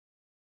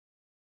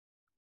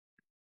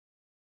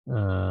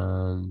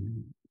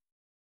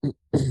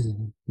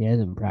he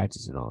hasn't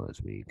practiced at all this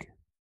week.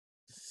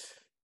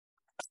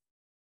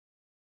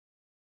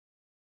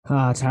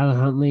 Tyler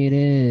Huntley it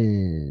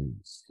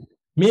is.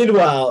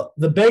 Meanwhile,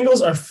 the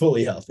Bengals are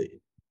fully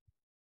healthy.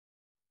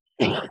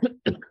 I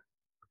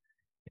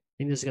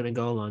think this is going to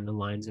go along the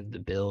lines of the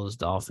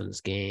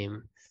Bills-Dolphins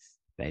game.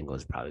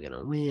 Bengals probably going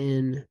to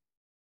win.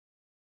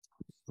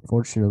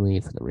 Fortunately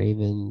for the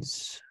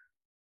Ravens.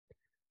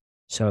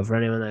 So for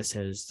anyone that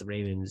says the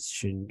Ravens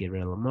shouldn't get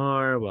rid of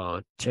Lamar,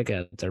 well, check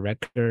out the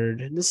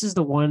record. This is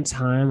the one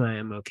time I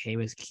am okay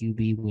with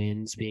QB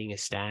wins being a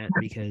stat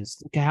because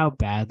look at how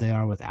bad they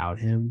are without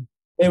him.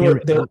 They They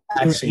were were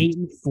actually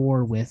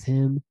 8-4 with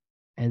him,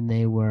 and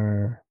they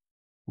were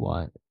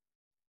what?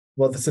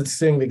 well. The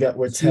thing we got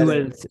were 10.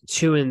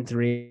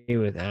 2-3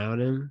 without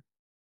him.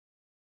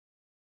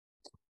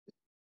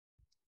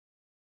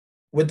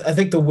 With I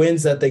think the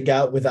wins that they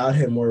got without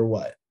him were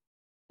what?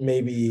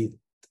 Maybe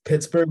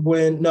Pittsburgh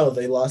win. No,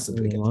 they lost to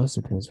They Pittsburgh. lost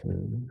to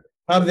Pittsburgh.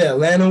 Probably the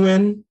Atlanta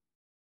win.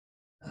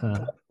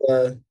 Huh.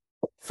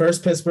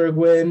 First Pittsburgh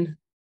win.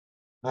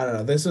 I don't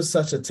know. This was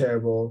such a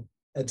terrible.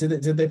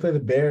 Did they play the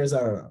Bears? I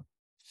don't know.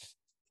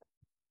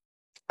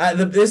 I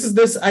can't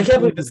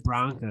believe the this.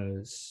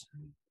 Broncos,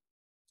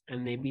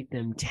 and they beat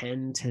them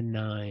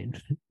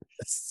 10-9.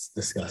 It's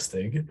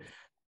disgusting.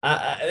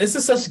 This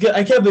is such good.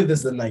 I can't believe this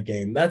is a night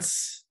game.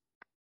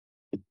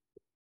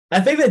 I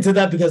think they did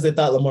that because they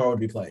thought Lamar would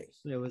be playing.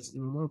 It was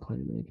Lamar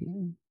playing that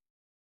game.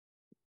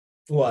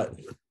 What?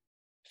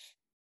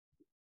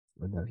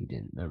 Oh, no, he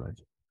didn't. Never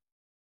mind.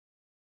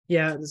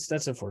 Yeah,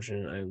 that's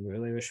unfortunate. I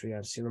really wish we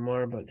got to see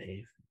Lamar, but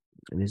hey,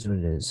 it is what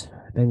it is.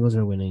 Bengals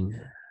are winning.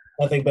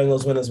 I think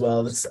Bengals win as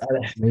well.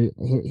 They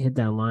hit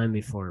that line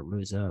before it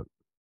moves up.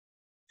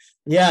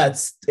 Yeah,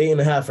 it's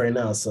 8.5 right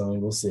now, so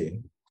we'll see.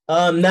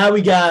 Now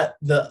we got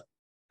the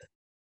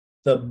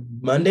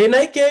Monday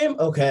night game.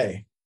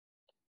 Okay.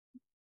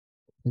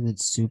 And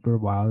it's Super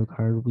Wild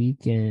Card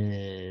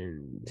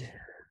Weekend.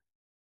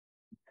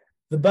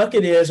 The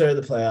Buccaneers are in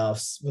the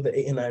playoffs with an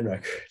 8-9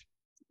 record.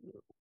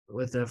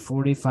 With a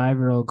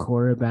 45-year-old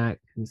quarterback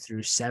who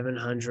threw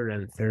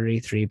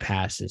 733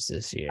 passes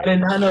this year. I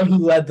did not know he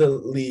led the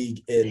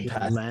league in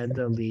pass. Led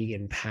the league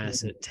in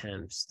pass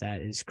attempts.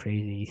 That is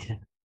crazy.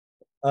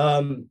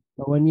 But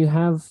when you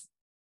have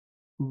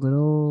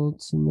little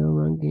to no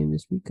run game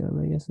this weekend,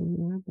 I guess that's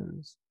what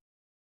happens.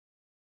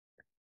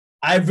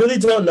 I really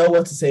don't know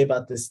what to say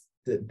about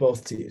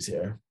both teams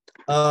here.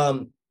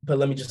 But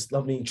let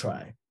me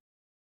try.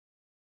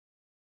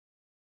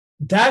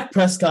 Dak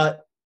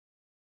Prescott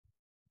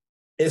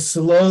is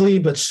slowly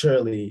but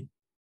surely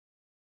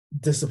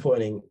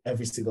disappointing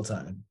every single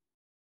time.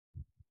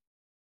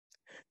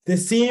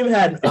 This team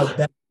had a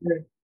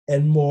better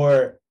and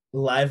more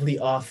lively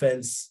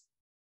offense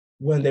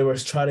when they were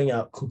trotting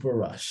out Cooper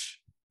Rush.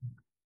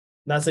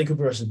 Not saying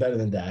Cooper Rush is better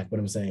than Dak, but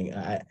I'm saying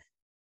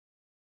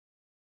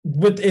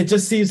it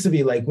just seems to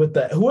be like with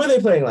who are they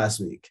playing last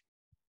week?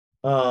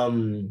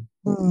 Commanders?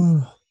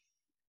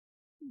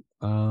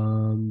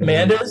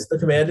 The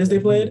Commanders they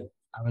played?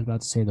 I was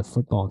about to say the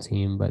football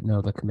team, but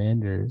no, the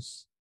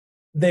Commanders.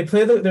 They were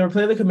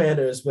playing the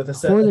Commanders with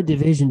for the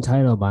division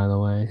title, by the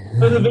way.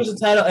 For the division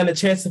title and a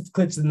chance to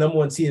clinch the number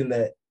 1 seed in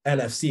the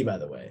NFC, by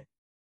the way.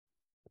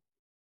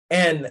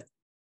 And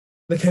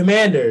the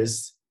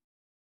Commanders,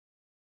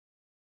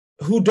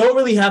 who don't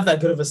really have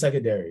that good of a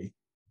secondary.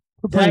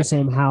 We're playing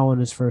Sam Howell in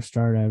his first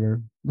start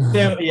ever.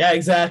 Yeah,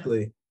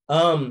 exactly.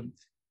 And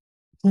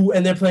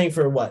they're playing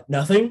for what?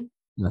 Nothing?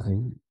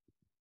 Nothing.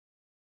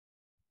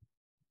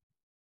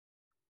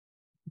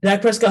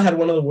 Dak Prescott had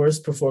one of the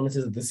worst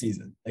performances of the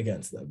season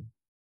against them.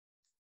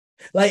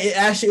 Like,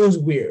 it was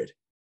weird.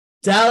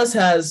 Dallas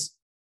has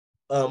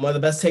one of the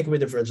best takeaway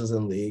differentials in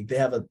the league. They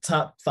have a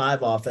top 5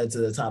 offense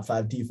and a top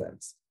 5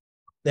 defense.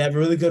 They have a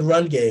really good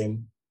run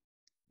game.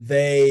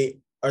 They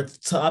are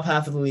top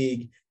half of the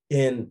league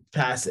in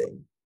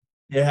passing.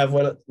 They have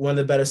one of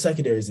the better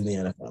secondaries in the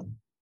NFL.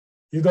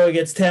 You're going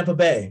against Tampa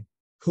Bay,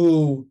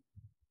 who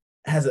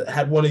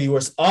had one of the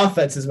worst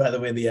offenses, by the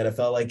way, in the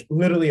NFL, like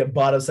literally a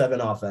bottom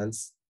 7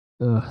 offense.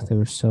 Ugh, they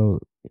were so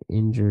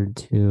injured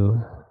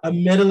too. A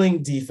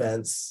middling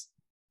defense.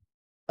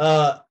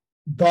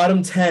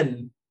 Bottom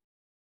 10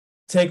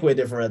 takeaway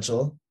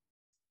differential.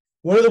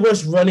 One of the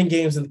worst running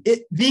games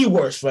the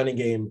worst running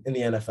game in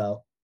the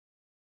NFL.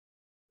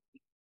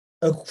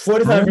 A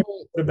 45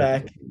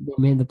 quarterback. They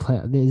made the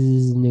play. This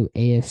is new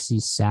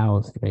AFC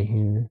South right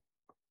here.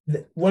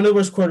 One of the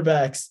worst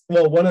quarterbacks.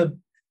 Well, one of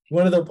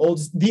the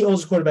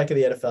oldest quarterback in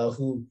the NFL,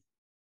 who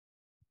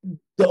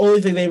the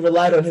only thing they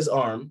relied on his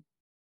arm.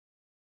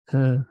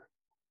 Huh.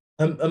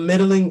 A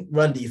middling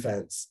run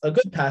defense, a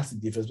good passing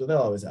defense, but they'll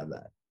always have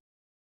that.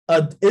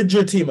 An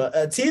injured team,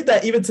 a team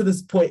that even to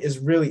this point is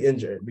really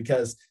injured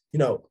because,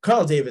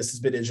 Carl Davis has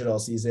been injured all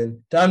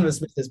season. Donovan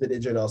Smith has been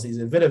injured all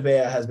season. Vita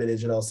Vea has been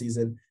injured all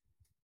season.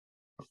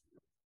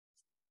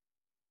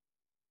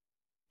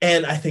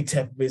 And I think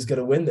Tampa Bay is going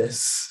to win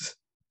this.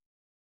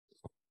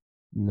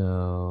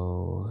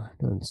 No,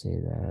 don't say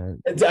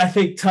that. I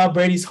think Tom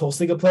Brady's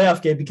hosting a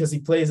playoff game because he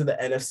plays in the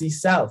NFC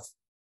South.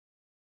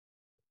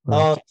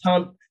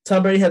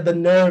 Tom Brady had the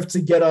nerve to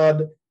get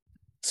on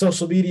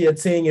social media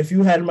saying, if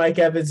you had Mike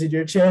Evans in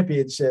your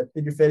championship,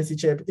 in your fantasy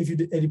champ,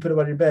 and you put him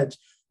on your bench,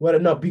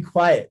 no, be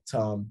quiet,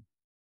 Tom.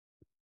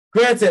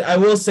 Granted, I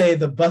will say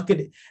the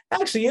Buccaneers.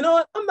 Actually, you know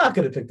what? I'm not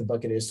going to pick the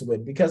Buccaneers to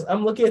win because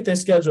I'm looking at their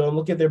schedule. I'm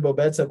looking at their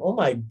momentum. Oh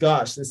my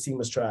gosh, this team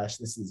was trash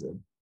this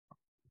season.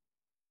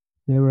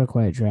 They were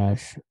quite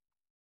trash.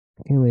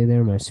 Can't believe they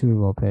were my Super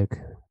Bowl pick.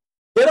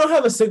 They don't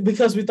have a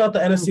because we thought the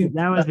NFC.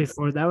 That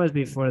was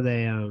before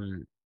they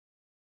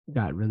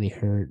got really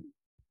hurt.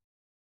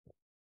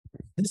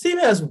 This team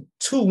has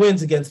 2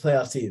 wins against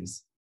playoff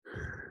teams.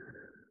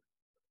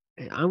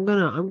 I'm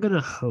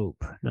gonna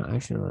hope. No,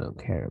 actually, I don't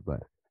care,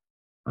 but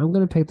I'm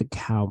gonna pick the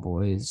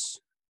Cowboys,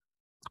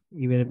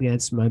 even if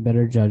against my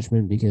better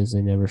judgment because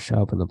they never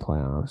show up in the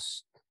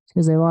playoffs.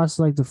 Because they lost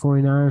like the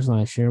 49ers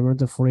last year. Weren't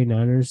the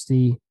 49ers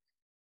the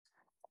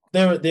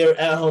They were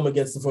at home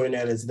against the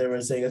 49ers. They were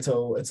saying it's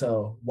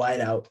a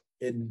whiteout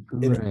in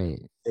right? the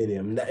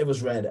stadium. It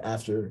was red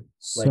after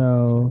like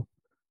So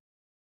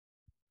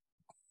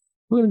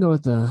we're gonna go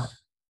with the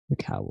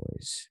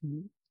Cowboys.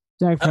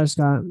 Dak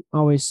Prescott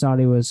always thought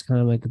he was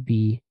kind of like a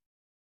B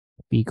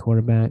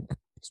quarterback.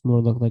 He's more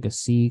looked like a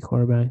C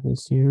quarterback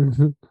this year.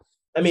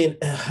 I mean,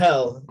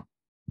 hell,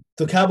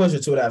 the Cowboys are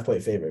 2.5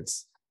 point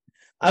favorites.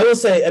 I will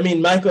say, I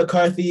mean, Mike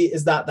McCarthy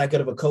is not that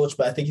good of a coach,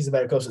 but I think he's a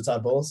better coach than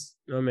Todd Bowles.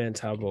 Oh man,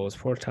 Todd Bowles.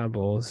 Poor Todd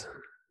Bowles.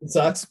 It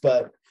sucks,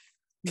 but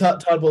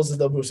Todd Bowles is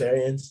no Bruce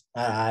Arians.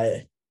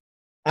 I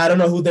don't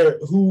know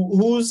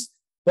who's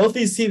both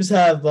these teams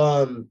have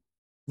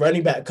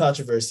running back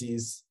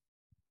controversies.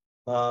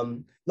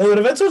 Like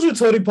if I told you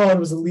Tony Pollard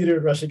was a leader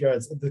in rushing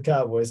yards at the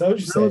Cowboys, how would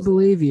you I say? would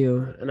believe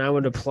you, and I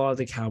would applaud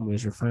the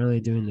Cowboys for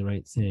finally doing the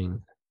right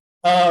thing.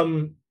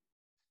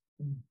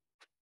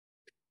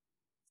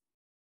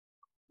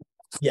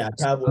 Yeah,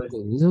 Cowboys.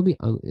 It'll be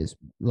ugly.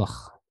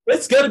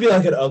 It's gonna be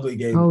like an ugly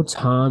game. Oh,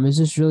 Tom, is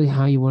this really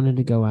how you wanted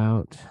to go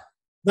out?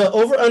 The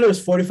over-under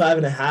is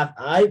 45.5.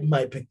 I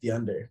might pick the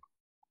under.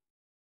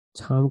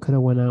 Tom could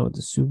have went out with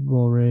the Super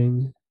Bowl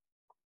ring.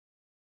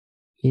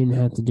 He didn't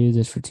have to do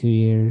this for 2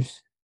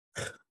 years.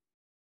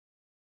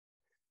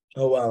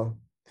 Oh well.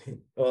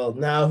 Well,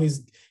 now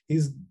he's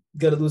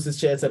gonna lose his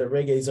chance at a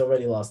ring. He's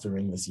already lost a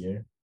ring this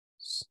year.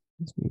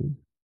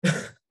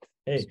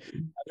 Hey,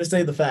 I'm just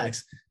saying the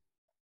facts.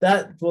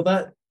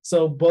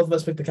 So both of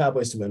us picked the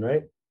Cowboys to win,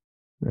 right?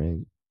 Right.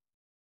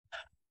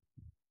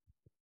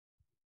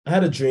 I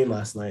had a dream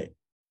last night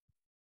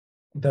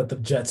that the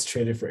Jets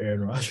traded for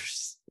Aaron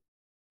Rodgers.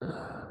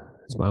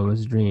 That's why it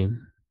was a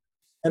dream.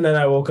 And then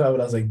I woke up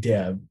and I was like,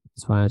 damn.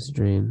 That's why it's a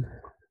dream.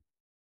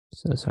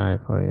 So sorry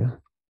for you.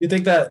 You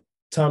think that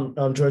Aaron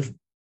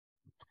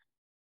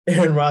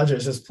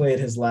Rodgers has played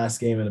his last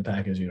game in a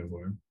Packers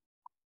uniform?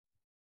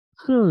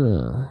 I don't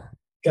know.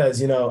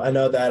 Because, I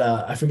know that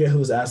I forget who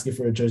was asking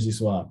for a jersey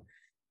swap.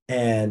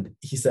 And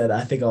he said,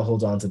 I think I'll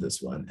hold on to this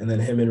one. And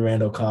then him and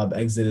Randall Cobb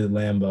exited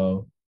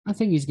Lambeau. I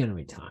think he's gonna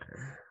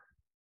retire.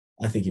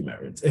 I think he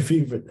merits. If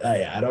he,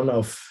 I don't know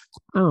if.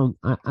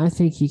 I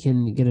think he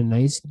can get a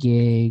nice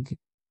gig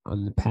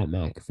on the Pat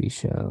McAfee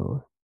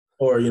show.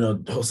 Or,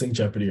 hosting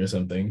Jeopardy or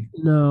something.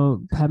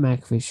 No, Pat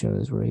McAfee show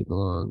is where he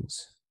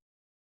belongs.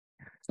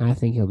 I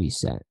think he'll be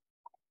set.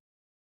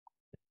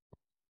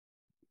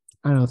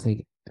 I don't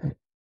think.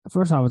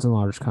 First off, it's a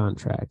large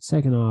contract.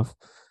 Second off,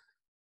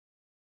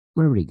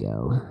 where would he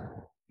go?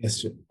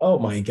 Yes. Oh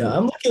my God!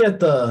 I'm looking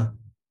at the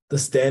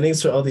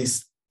standings for all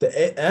these. The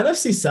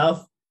NFC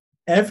South.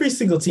 Every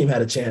single team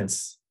had a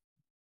chance.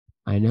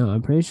 I know.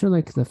 I'm pretty sure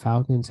like the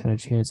Falcons had a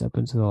chance up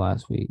until the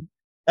last week.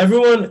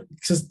 Everyone,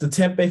 because the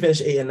Tampa Bay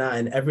finished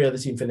 8-9. Every other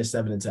team finished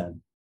 7-10.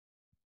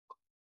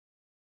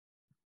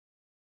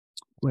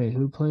 Wait,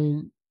 who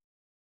played?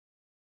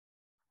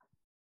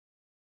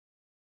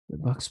 The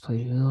Bucks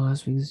played who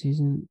last week of the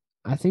season?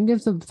 I think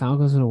if the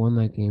Falcons would have won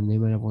that game, they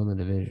might have won the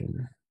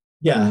division.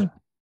 Yeah.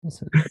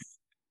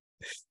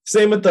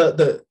 Same with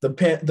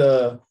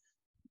the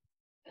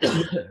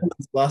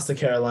lost to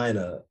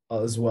Carolina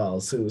as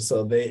well. So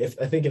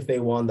I think if they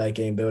won that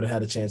game, they would have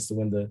had a chance to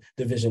win the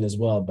division as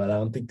well. But I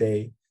don't think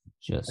they.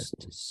 Just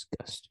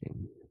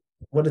disgusting.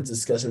 What a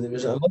disgusting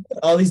division! I'm looking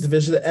at all these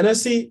divisions.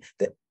 The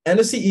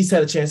NFC East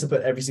had a chance to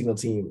put every single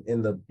team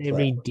in the. They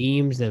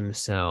redeemed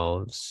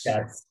themselves.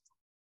 Yes.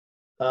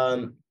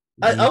 I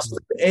also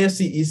the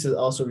AFC East has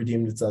also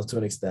redeemed itself to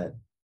an extent.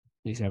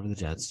 Except for the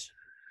Jets.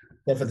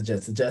 Except for the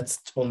Jets. The Jets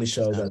only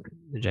show that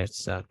the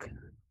Jets suck.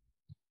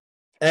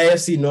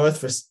 AFC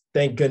North,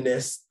 thank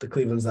goodness the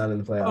Cleveland's not in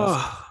the playoffs.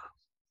 Oh.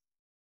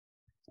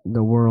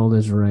 The world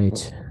is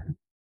right.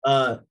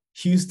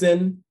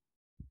 Houston,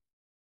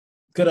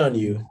 good on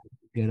you.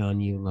 Good on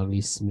you,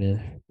 Lovie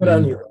Smith. Good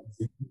on you.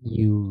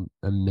 You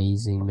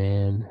amazing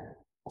man.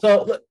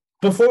 So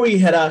before we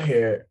head out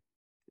here,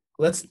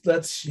 let's.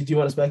 Do you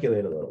want to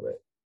speculate a little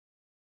bit?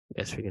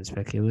 Yes, we can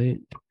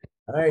speculate.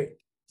 All right.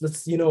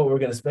 Let's. You know what we're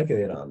going to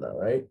speculate on, though,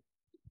 right?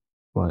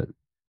 What?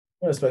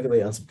 We're going to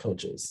speculate on some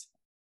coaches.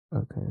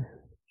 Okay.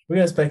 We're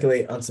going to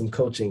speculate on some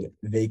coaching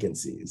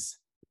vacancies.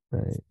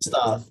 Right. First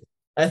off,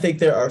 I think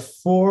there are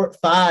 5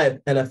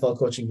 NFL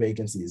coaching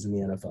vacancies in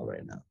the NFL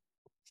right now.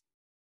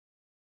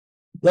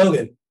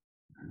 Logan,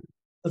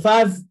 the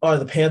 5 are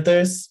the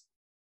Panthers,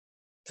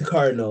 the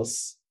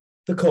Cardinals,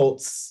 the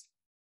Colts,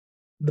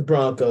 the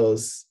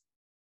Broncos,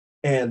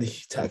 and the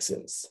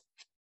Texans.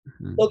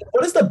 Mm-hmm. Look,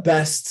 what is the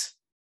best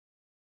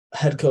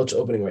head coach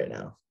opening right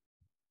now?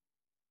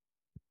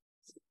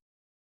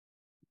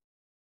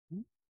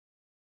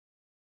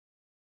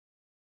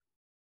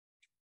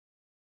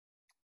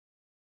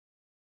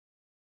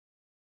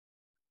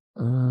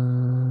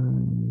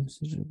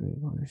 Such a great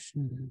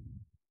question.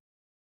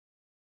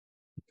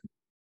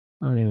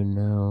 I don't even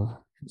know.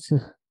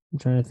 I'm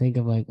trying to think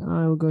of like,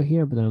 oh, I would go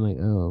here, but then I'm like,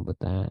 oh, but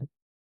that.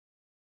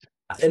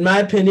 In my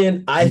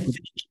opinion, I think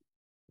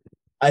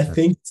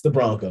it's the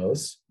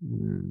Broncos.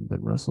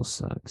 But Russell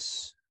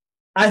sucks.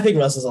 I think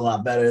Russell's a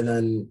lot better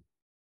than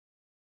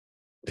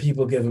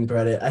people give him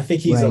credit. I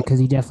think Right, because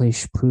he definitely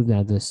proved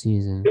that this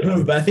season.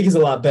 but I think he's a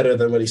lot better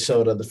than what he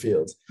showed on the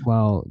field.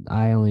 Well,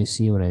 I only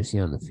see what I see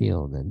on the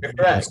field, and You're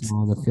correct.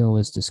 the field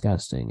was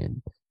disgusting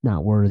and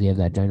not worthy of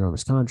that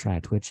ginormous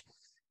contract, which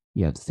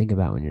you have to think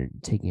about when you're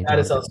taking a That job.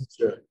 is also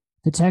true.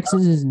 The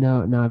Texans is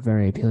not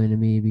very appealing to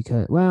me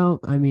because, well,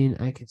 I mean,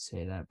 I could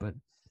say that, but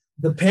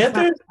The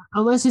Panthers,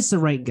 unless it's the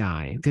right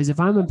guy, because if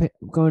I'm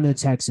going to the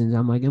Texans,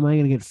 I'm like, am I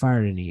going to get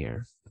fired in a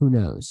year? Who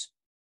knows?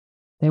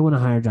 They want to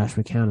hire Josh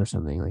McCown or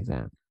something like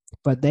that,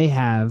 but they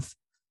have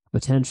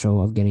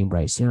potential of getting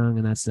Bryce Young,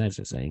 and that's just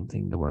a saying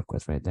thing to work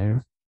with right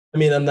there. I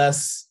mean,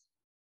 unless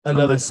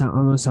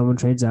someone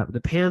trades up.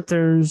 The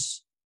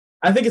Panthers,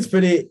 I think it's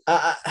pretty.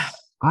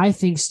 I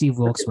think Steve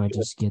Wilkes might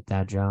just get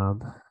that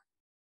job.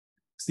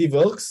 Steve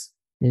Wilkes,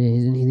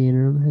 Isn't he the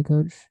interim head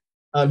coach?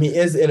 he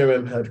is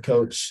interim head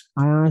coach.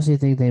 I honestly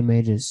think they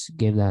may just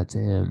give that to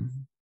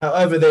him.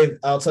 However,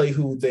 I'll tell you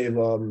who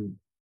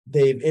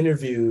they've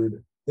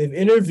interviewed. They've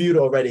interviewed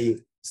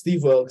already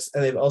Steve Wilkes,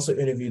 and they've also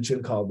interviewed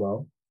Jim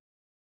Caldwell.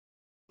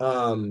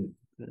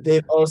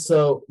 They've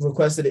also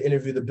requested to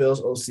interview the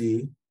Bills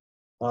OC,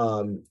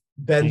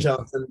 Ben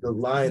Johnson, the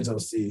Lions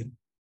OC,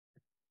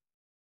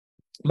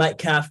 Mike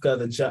Kafka,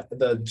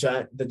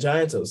 the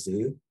Giants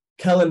OC,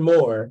 Kellen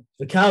Moore,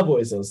 the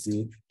Cowboys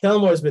OC.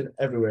 Kellen Moore's been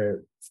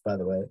everywhere, by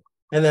the way.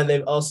 And then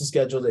they've also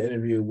scheduled an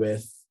interview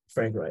with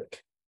Frank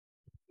Reich.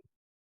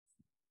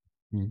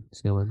 It's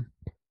a good one.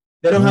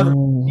 They don't have a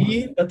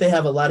lead, but they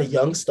have a lot of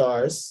young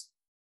stars.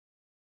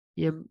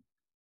 Yep.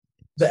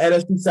 The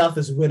NFC South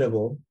is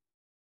winnable,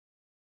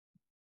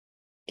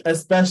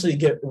 especially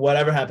get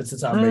whatever happens to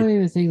Tom Brady. I don't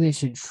even think they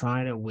should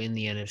try to win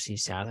the NFC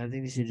South. I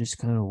think they should just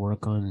kind of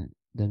work on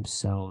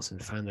themselves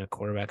and find their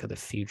quarterback of the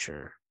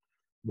future.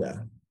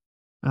 Yeah.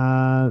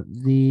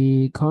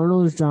 The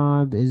Cardinals'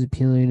 job is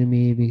appealing to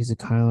me because of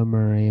Kyler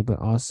Murray, but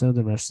also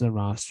the rest of the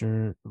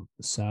roster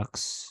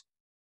sucks.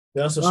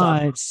 They also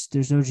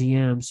there's no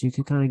GM, so you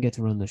can kind of get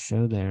to run the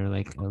show there,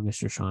 like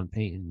Mr. Sean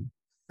Payton.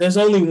 There's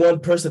only one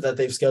person that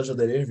they've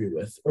scheduled an interview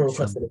with or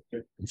requested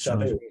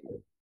Sean Payton.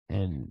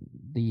 And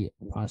the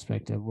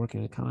prospect of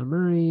working with Kyler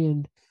Murray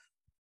and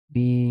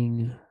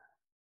being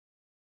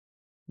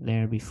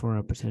there before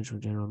a potential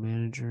general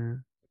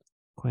manager,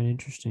 quite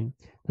interesting.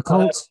 The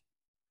Colts,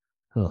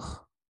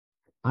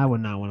 I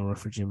would not want to work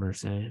for Jim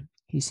Irsay.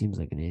 He seems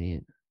like an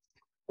idiot.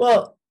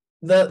 Well,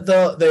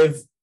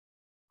 they've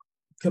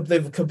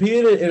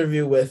competed in an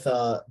interview with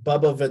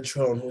Bubba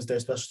Ventrone, who's their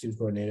special teams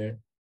coordinator.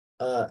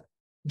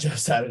 Jeff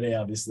Saturday,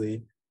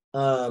 obviously.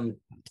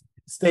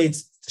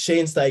 States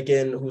Shane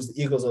Steichen, who's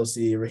the Eagles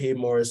OC, Raheem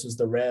Morris, who's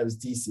the Rams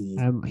DC.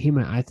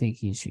 I think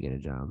he should get a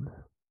job.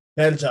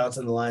 Ben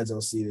Johnson, the Lions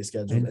OC, they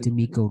scheduled. And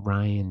D'Amico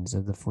Ryans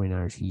of the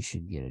 49ers, he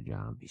should get a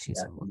job. He should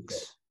get some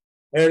looks.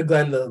 Aaron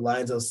Glenn, the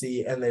Lions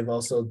OC, and they've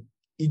also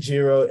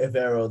Ejiro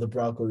Evero, the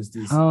Broncos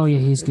DC. Oh, yeah,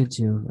 he's good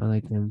too. I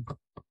like him.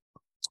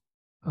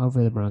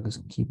 Hopefully the Broncos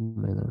can keep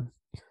him in though.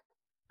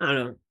 I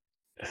don't know.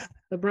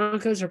 The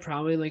Broncos are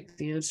probably like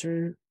the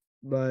answer,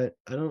 but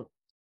I don't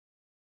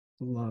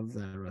love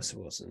that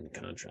Russell Wilson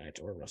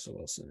contract or Russell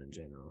Wilson in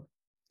general.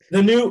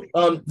 The new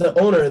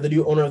owner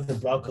of the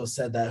Broncos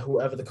said that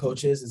whoever the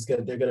coach is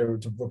they're gonna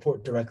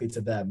report directly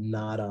to them,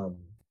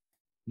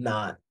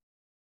 not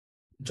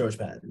George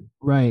Patton.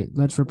 Right.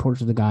 Let's report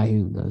to the guy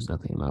who knows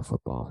nothing about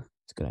football.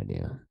 It's a good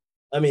idea.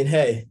 I mean,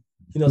 hey,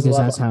 he knows because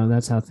a lot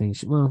that's how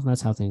things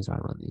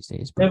are run these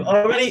days. But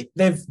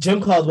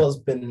Jim Caldwell's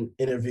been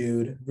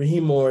interviewed,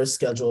 Raheem Morris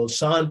scheduled,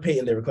 Sean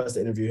Payton, they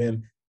requested to interview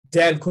him,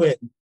 Dan Quinn,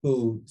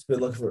 who's been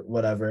looking for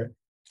whatever,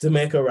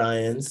 D'Amico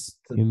Ryans,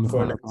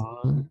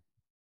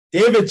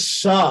 David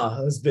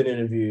Shaw has been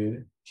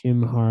interviewed.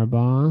 Jim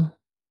Harbaugh.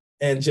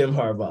 And Jim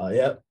Harbaugh,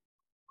 yep.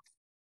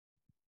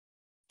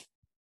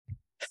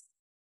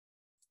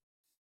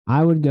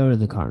 I would go to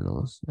the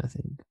Cardinals, I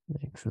think,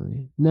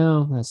 actually.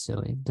 No, that's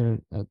silly. They're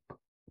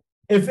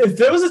If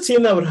there was a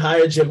team that would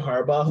hire Jim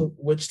Harbaugh,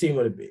 which team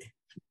would it be?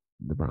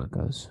 The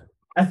Broncos.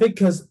 I think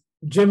because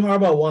Jim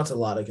Harbaugh wants a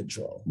lot of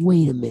control.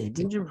 Wait a minute.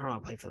 Didn't Jim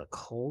Harbaugh play for the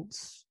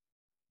Colts?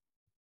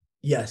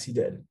 Yes, he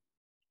did.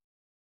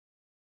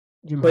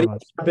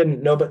 But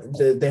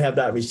they have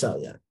not reached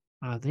out yet.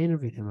 They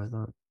interviewed him, I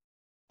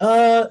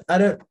thought. I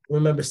don't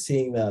remember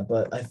seeing that,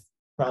 but I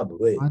thought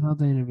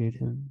they interviewed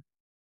him.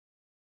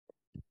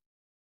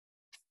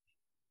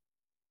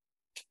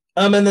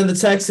 And then the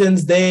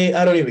Texans,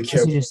 I don't even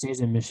care. He just stays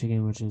in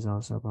Michigan, which is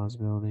also a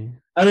possibility.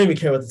 I don't even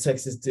care what the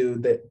Texans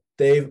do.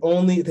 They've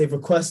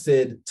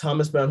requested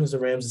Thomas Brown, who's the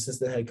Rams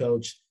assistant head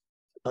coach,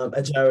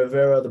 Ejiro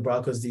Rivera, the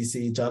Broncos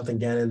DC, Jonathan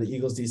Gannon, the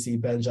Eagles DC,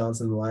 Ben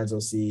Johnson, the Lions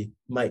OC,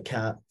 Mike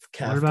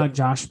Kafka. What about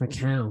Josh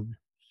McCown?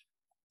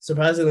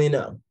 Surprisingly,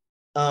 no.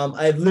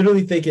 I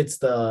literally think it's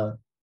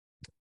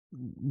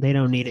they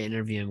don't need to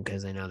interview him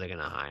because they know they're going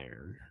to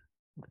hire him.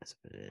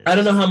 I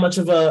don't know how much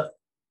of a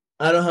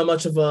I don't know how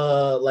much of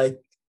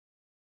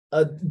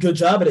a good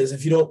job it is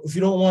if you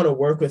don't want to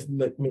work with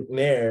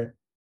McNair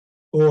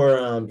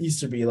or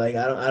Easterby. Like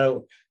I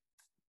don't.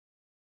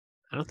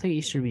 I don't think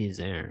Easterby is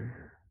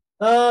there.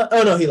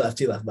 Oh no, he left.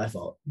 He left. My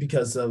fault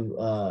because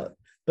of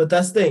But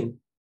that's the thing.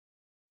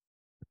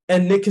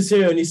 And Nick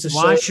Casario needs to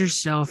Watch show.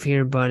 yourself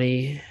here,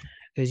 buddy,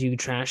 because you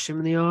trashed him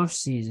in the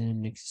offseason.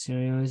 Nick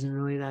Casario isn't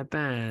really that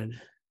bad.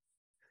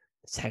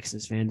 The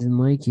Texas fans didn't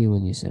like you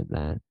when you said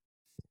that.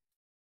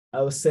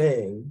 I was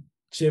saying,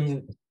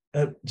 GM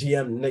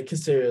Nick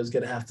Casario is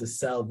gonna have to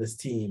sell this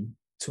team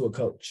to a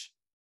coach,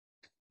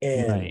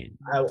 and Right.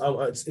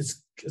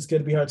 it's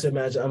gonna be hard to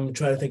imagine. I'm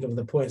trying to think of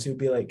the points. He would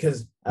be like,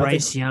 because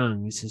Bryce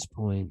Young is his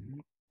point.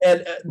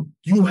 and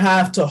you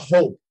have to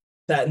hope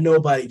that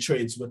nobody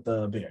trades with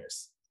the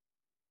Bears.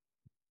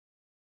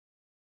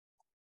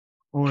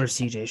 Or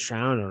CJ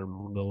Stroud or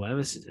Will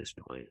Levis at this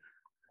point.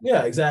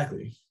 Yeah,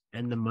 exactly.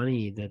 And the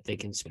money that they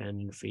can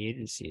spend in free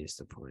agency is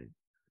the point.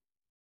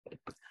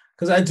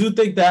 Because I do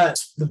think that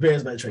the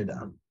Bears might trade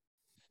down.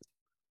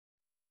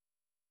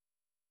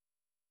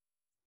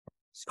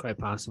 It's quite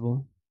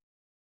possible.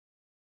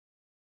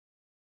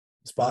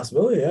 It's a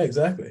possibility. Yeah,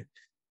 exactly.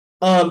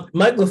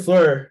 Mike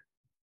LaFleur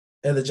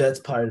and the Jets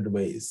parted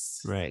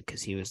ways. Right,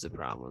 because he was the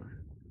problem.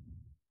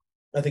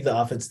 I think the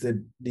offense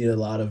did need a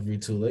lot of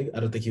retooling. I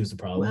don't think he was the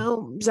problem.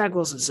 Well, Zach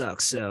Wilson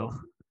sucks, so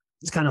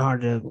it's kind of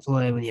hard to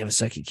play when you have a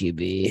sucky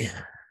QB.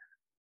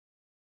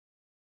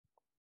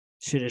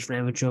 Should have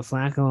ran with Joe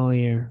Flacco all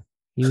year.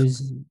 He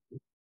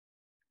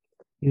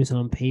was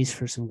on pace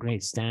for some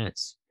great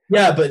stats.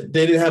 Yeah, but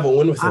they didn't have a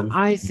win with him.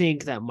 I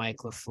think that Mike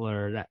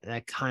LaFleur,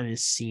 that kind of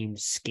seemed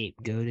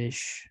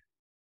scapegoatish.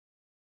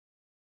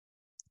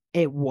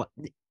 What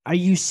are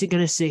you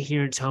going to sit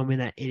here and tell me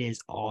that it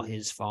is all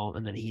his fault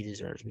and that he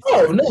deserves it?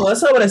 Oh no,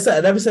 that's not what I said.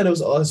 I never said it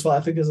was all his fault.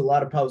 I think there's a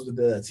lot of problems with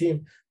the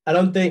team. I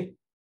don't think.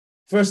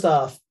 First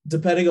off,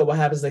 depending on what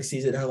happens next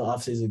season, how the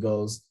offseason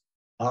goes,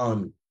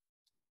 and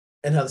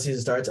how the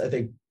season starts, I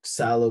think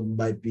Salah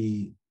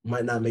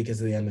might not make it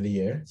to the end of the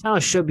year.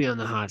 Salah should be on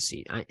the hot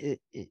seat.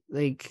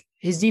 Like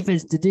his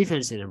defense, the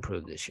defense didn't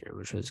improve this year,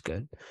 which was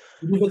good.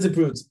 The defense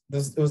improved.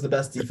 It was the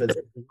best defense.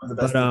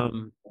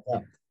 Yeah.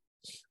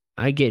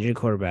 I get your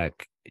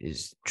quarterback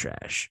is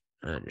trash.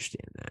 I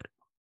understand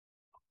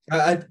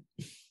that.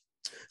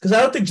 Because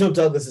I don't think Joe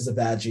Douglas is a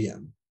bad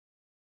GM.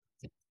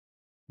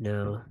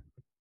 No,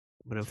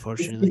 but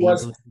unfortunately,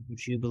 what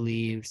you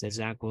believed that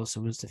Zach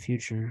Wilson was the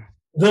future.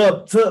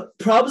 The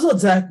problems with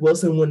Zach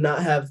Wilson would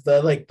not have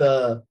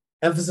the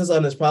emphasis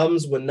on his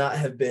problems would not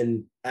have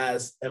been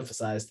as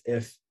emphasized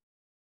if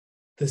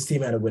this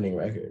team had a winning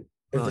record.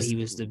 Well, he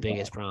was the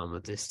biggest problem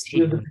with this team.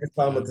 He was the biggest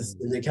problem with this,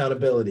 the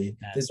accountability.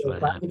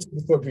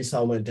 Before Brees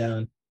Hall went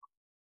down,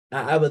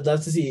 I would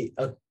love to see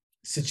a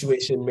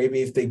situation.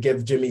 Maybe if they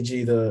give Jimmy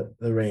G the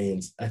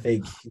reins, I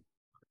think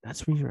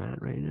that's where you're at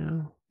right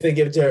now. If they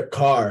give Derek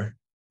Carr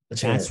a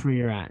chance, that's where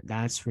you're at.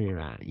 That's where you're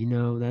at. You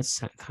know, that's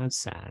kind of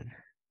sad.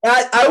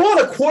 I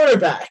want a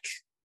quarterback.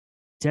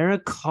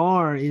 Derek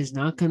Carr is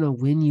not going to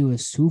win you a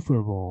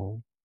Super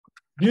Bowl.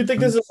 Do you think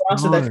this is a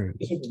roster that can win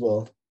a Super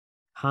Bowl?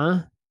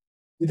 Huh?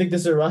 You think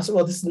this is a roster?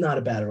 Well, this is not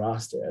a bad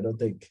roster. I don't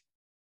think.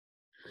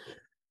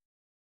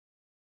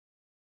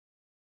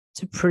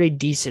 It's a pretty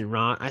decent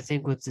roster. I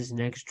think with this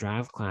next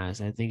draft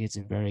class, I think it's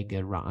a very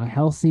good roster. A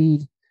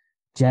healthy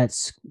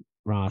Jets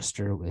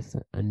roster with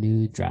a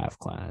new draft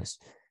class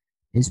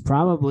is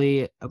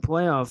probably a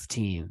playoff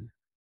team,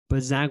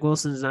 but Zach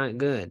Wilson's not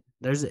good.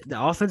 The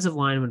offensive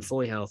line, when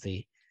fully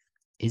healthy,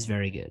 is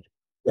very good.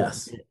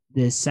 Yes.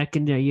 The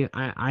secondary,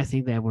 I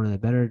think they have one of the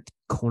better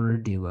corner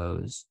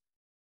duos.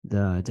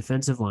 The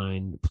defensive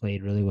line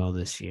played really well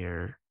this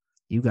year.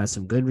 You got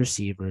some good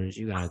receivers.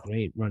 You got a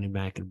great running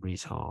back in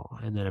Brees Hall,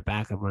 and then a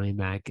backup running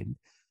back in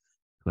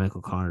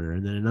Michael Carter,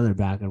 and then another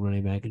backup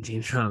running back in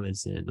James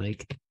Robinson.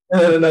 And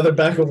then another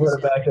backup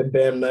running back in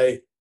Bam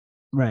Knight.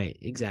 Right,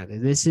 exactly.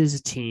 This is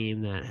a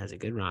team that has a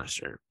good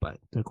roster, but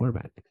their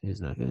quarterback is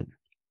not good.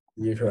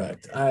 You're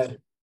correct. I'm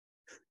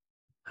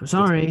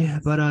sorry,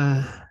 but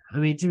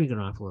Jimmy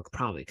Garoppolo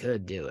probably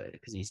could do it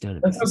because he's done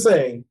it. That's what I'm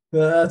saying.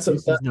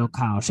 There's no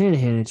Kyle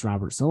Shanahan. It's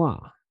Robert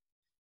Salah.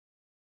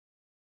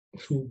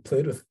 Who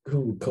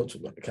coached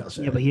with Kyle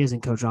Shanahan? Yeah, but he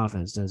doesn't coach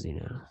offense, does he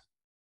now?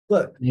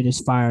 Look, they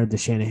just fired the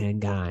Shanahan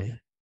guy,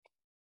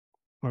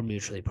 or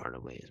mutually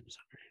parted ways. I'm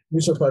sorry.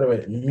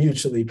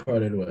 Mutually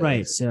parted ways.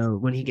 Right. So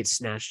when he gets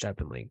snatched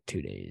up in like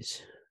 2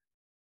 days.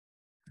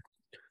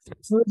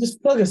 So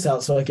just plug us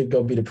out so I could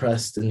go be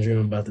depressed and dream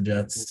about the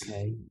Jets.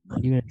 Okay.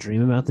 You gonna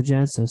dream about the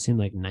Jets? Those seem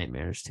like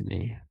nightmares to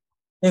me.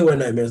 They were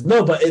nightmares.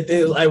 No, but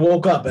I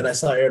woke up and I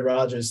saw Aaron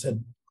Rodgers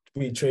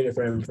we traded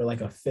for him for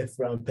like a 5th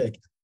round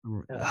pick.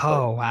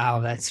 Oh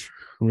wow, that's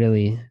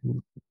really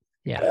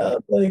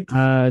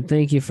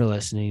thank you for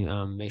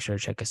listening. Make sure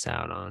to check us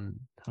out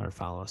or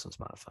follow us on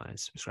Spotify,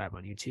 subscribe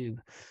on YouTube,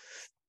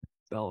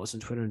 follow us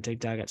on Twitter and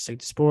TikTok at Stick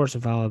to Sports,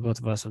 and follow both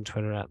of us on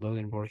Twitter at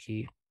Logan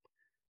Borkey.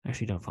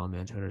 Actually, don't follow me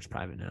on Twitter; it's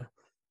private now.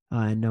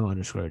 And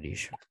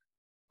no_Adish.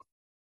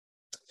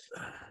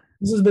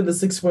 This has been the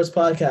Six Sports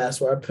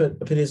Podcast, where our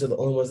opinions are the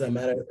only ones that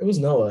matter. It was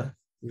Noah.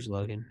 Who's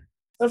Logan?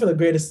 Not for the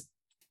greatest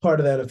part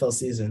of the NFL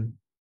season.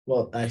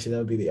 Well, actually, that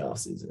would be the off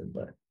season,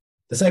 but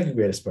the second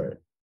greatest part.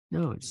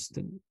 No, it's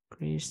the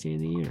greatest day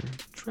of the year.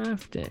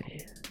 Draft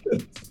day.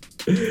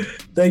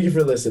 Thank you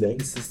for listening.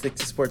 It's the Stick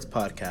to Sports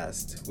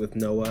Podcast with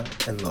Noah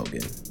and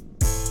Logan.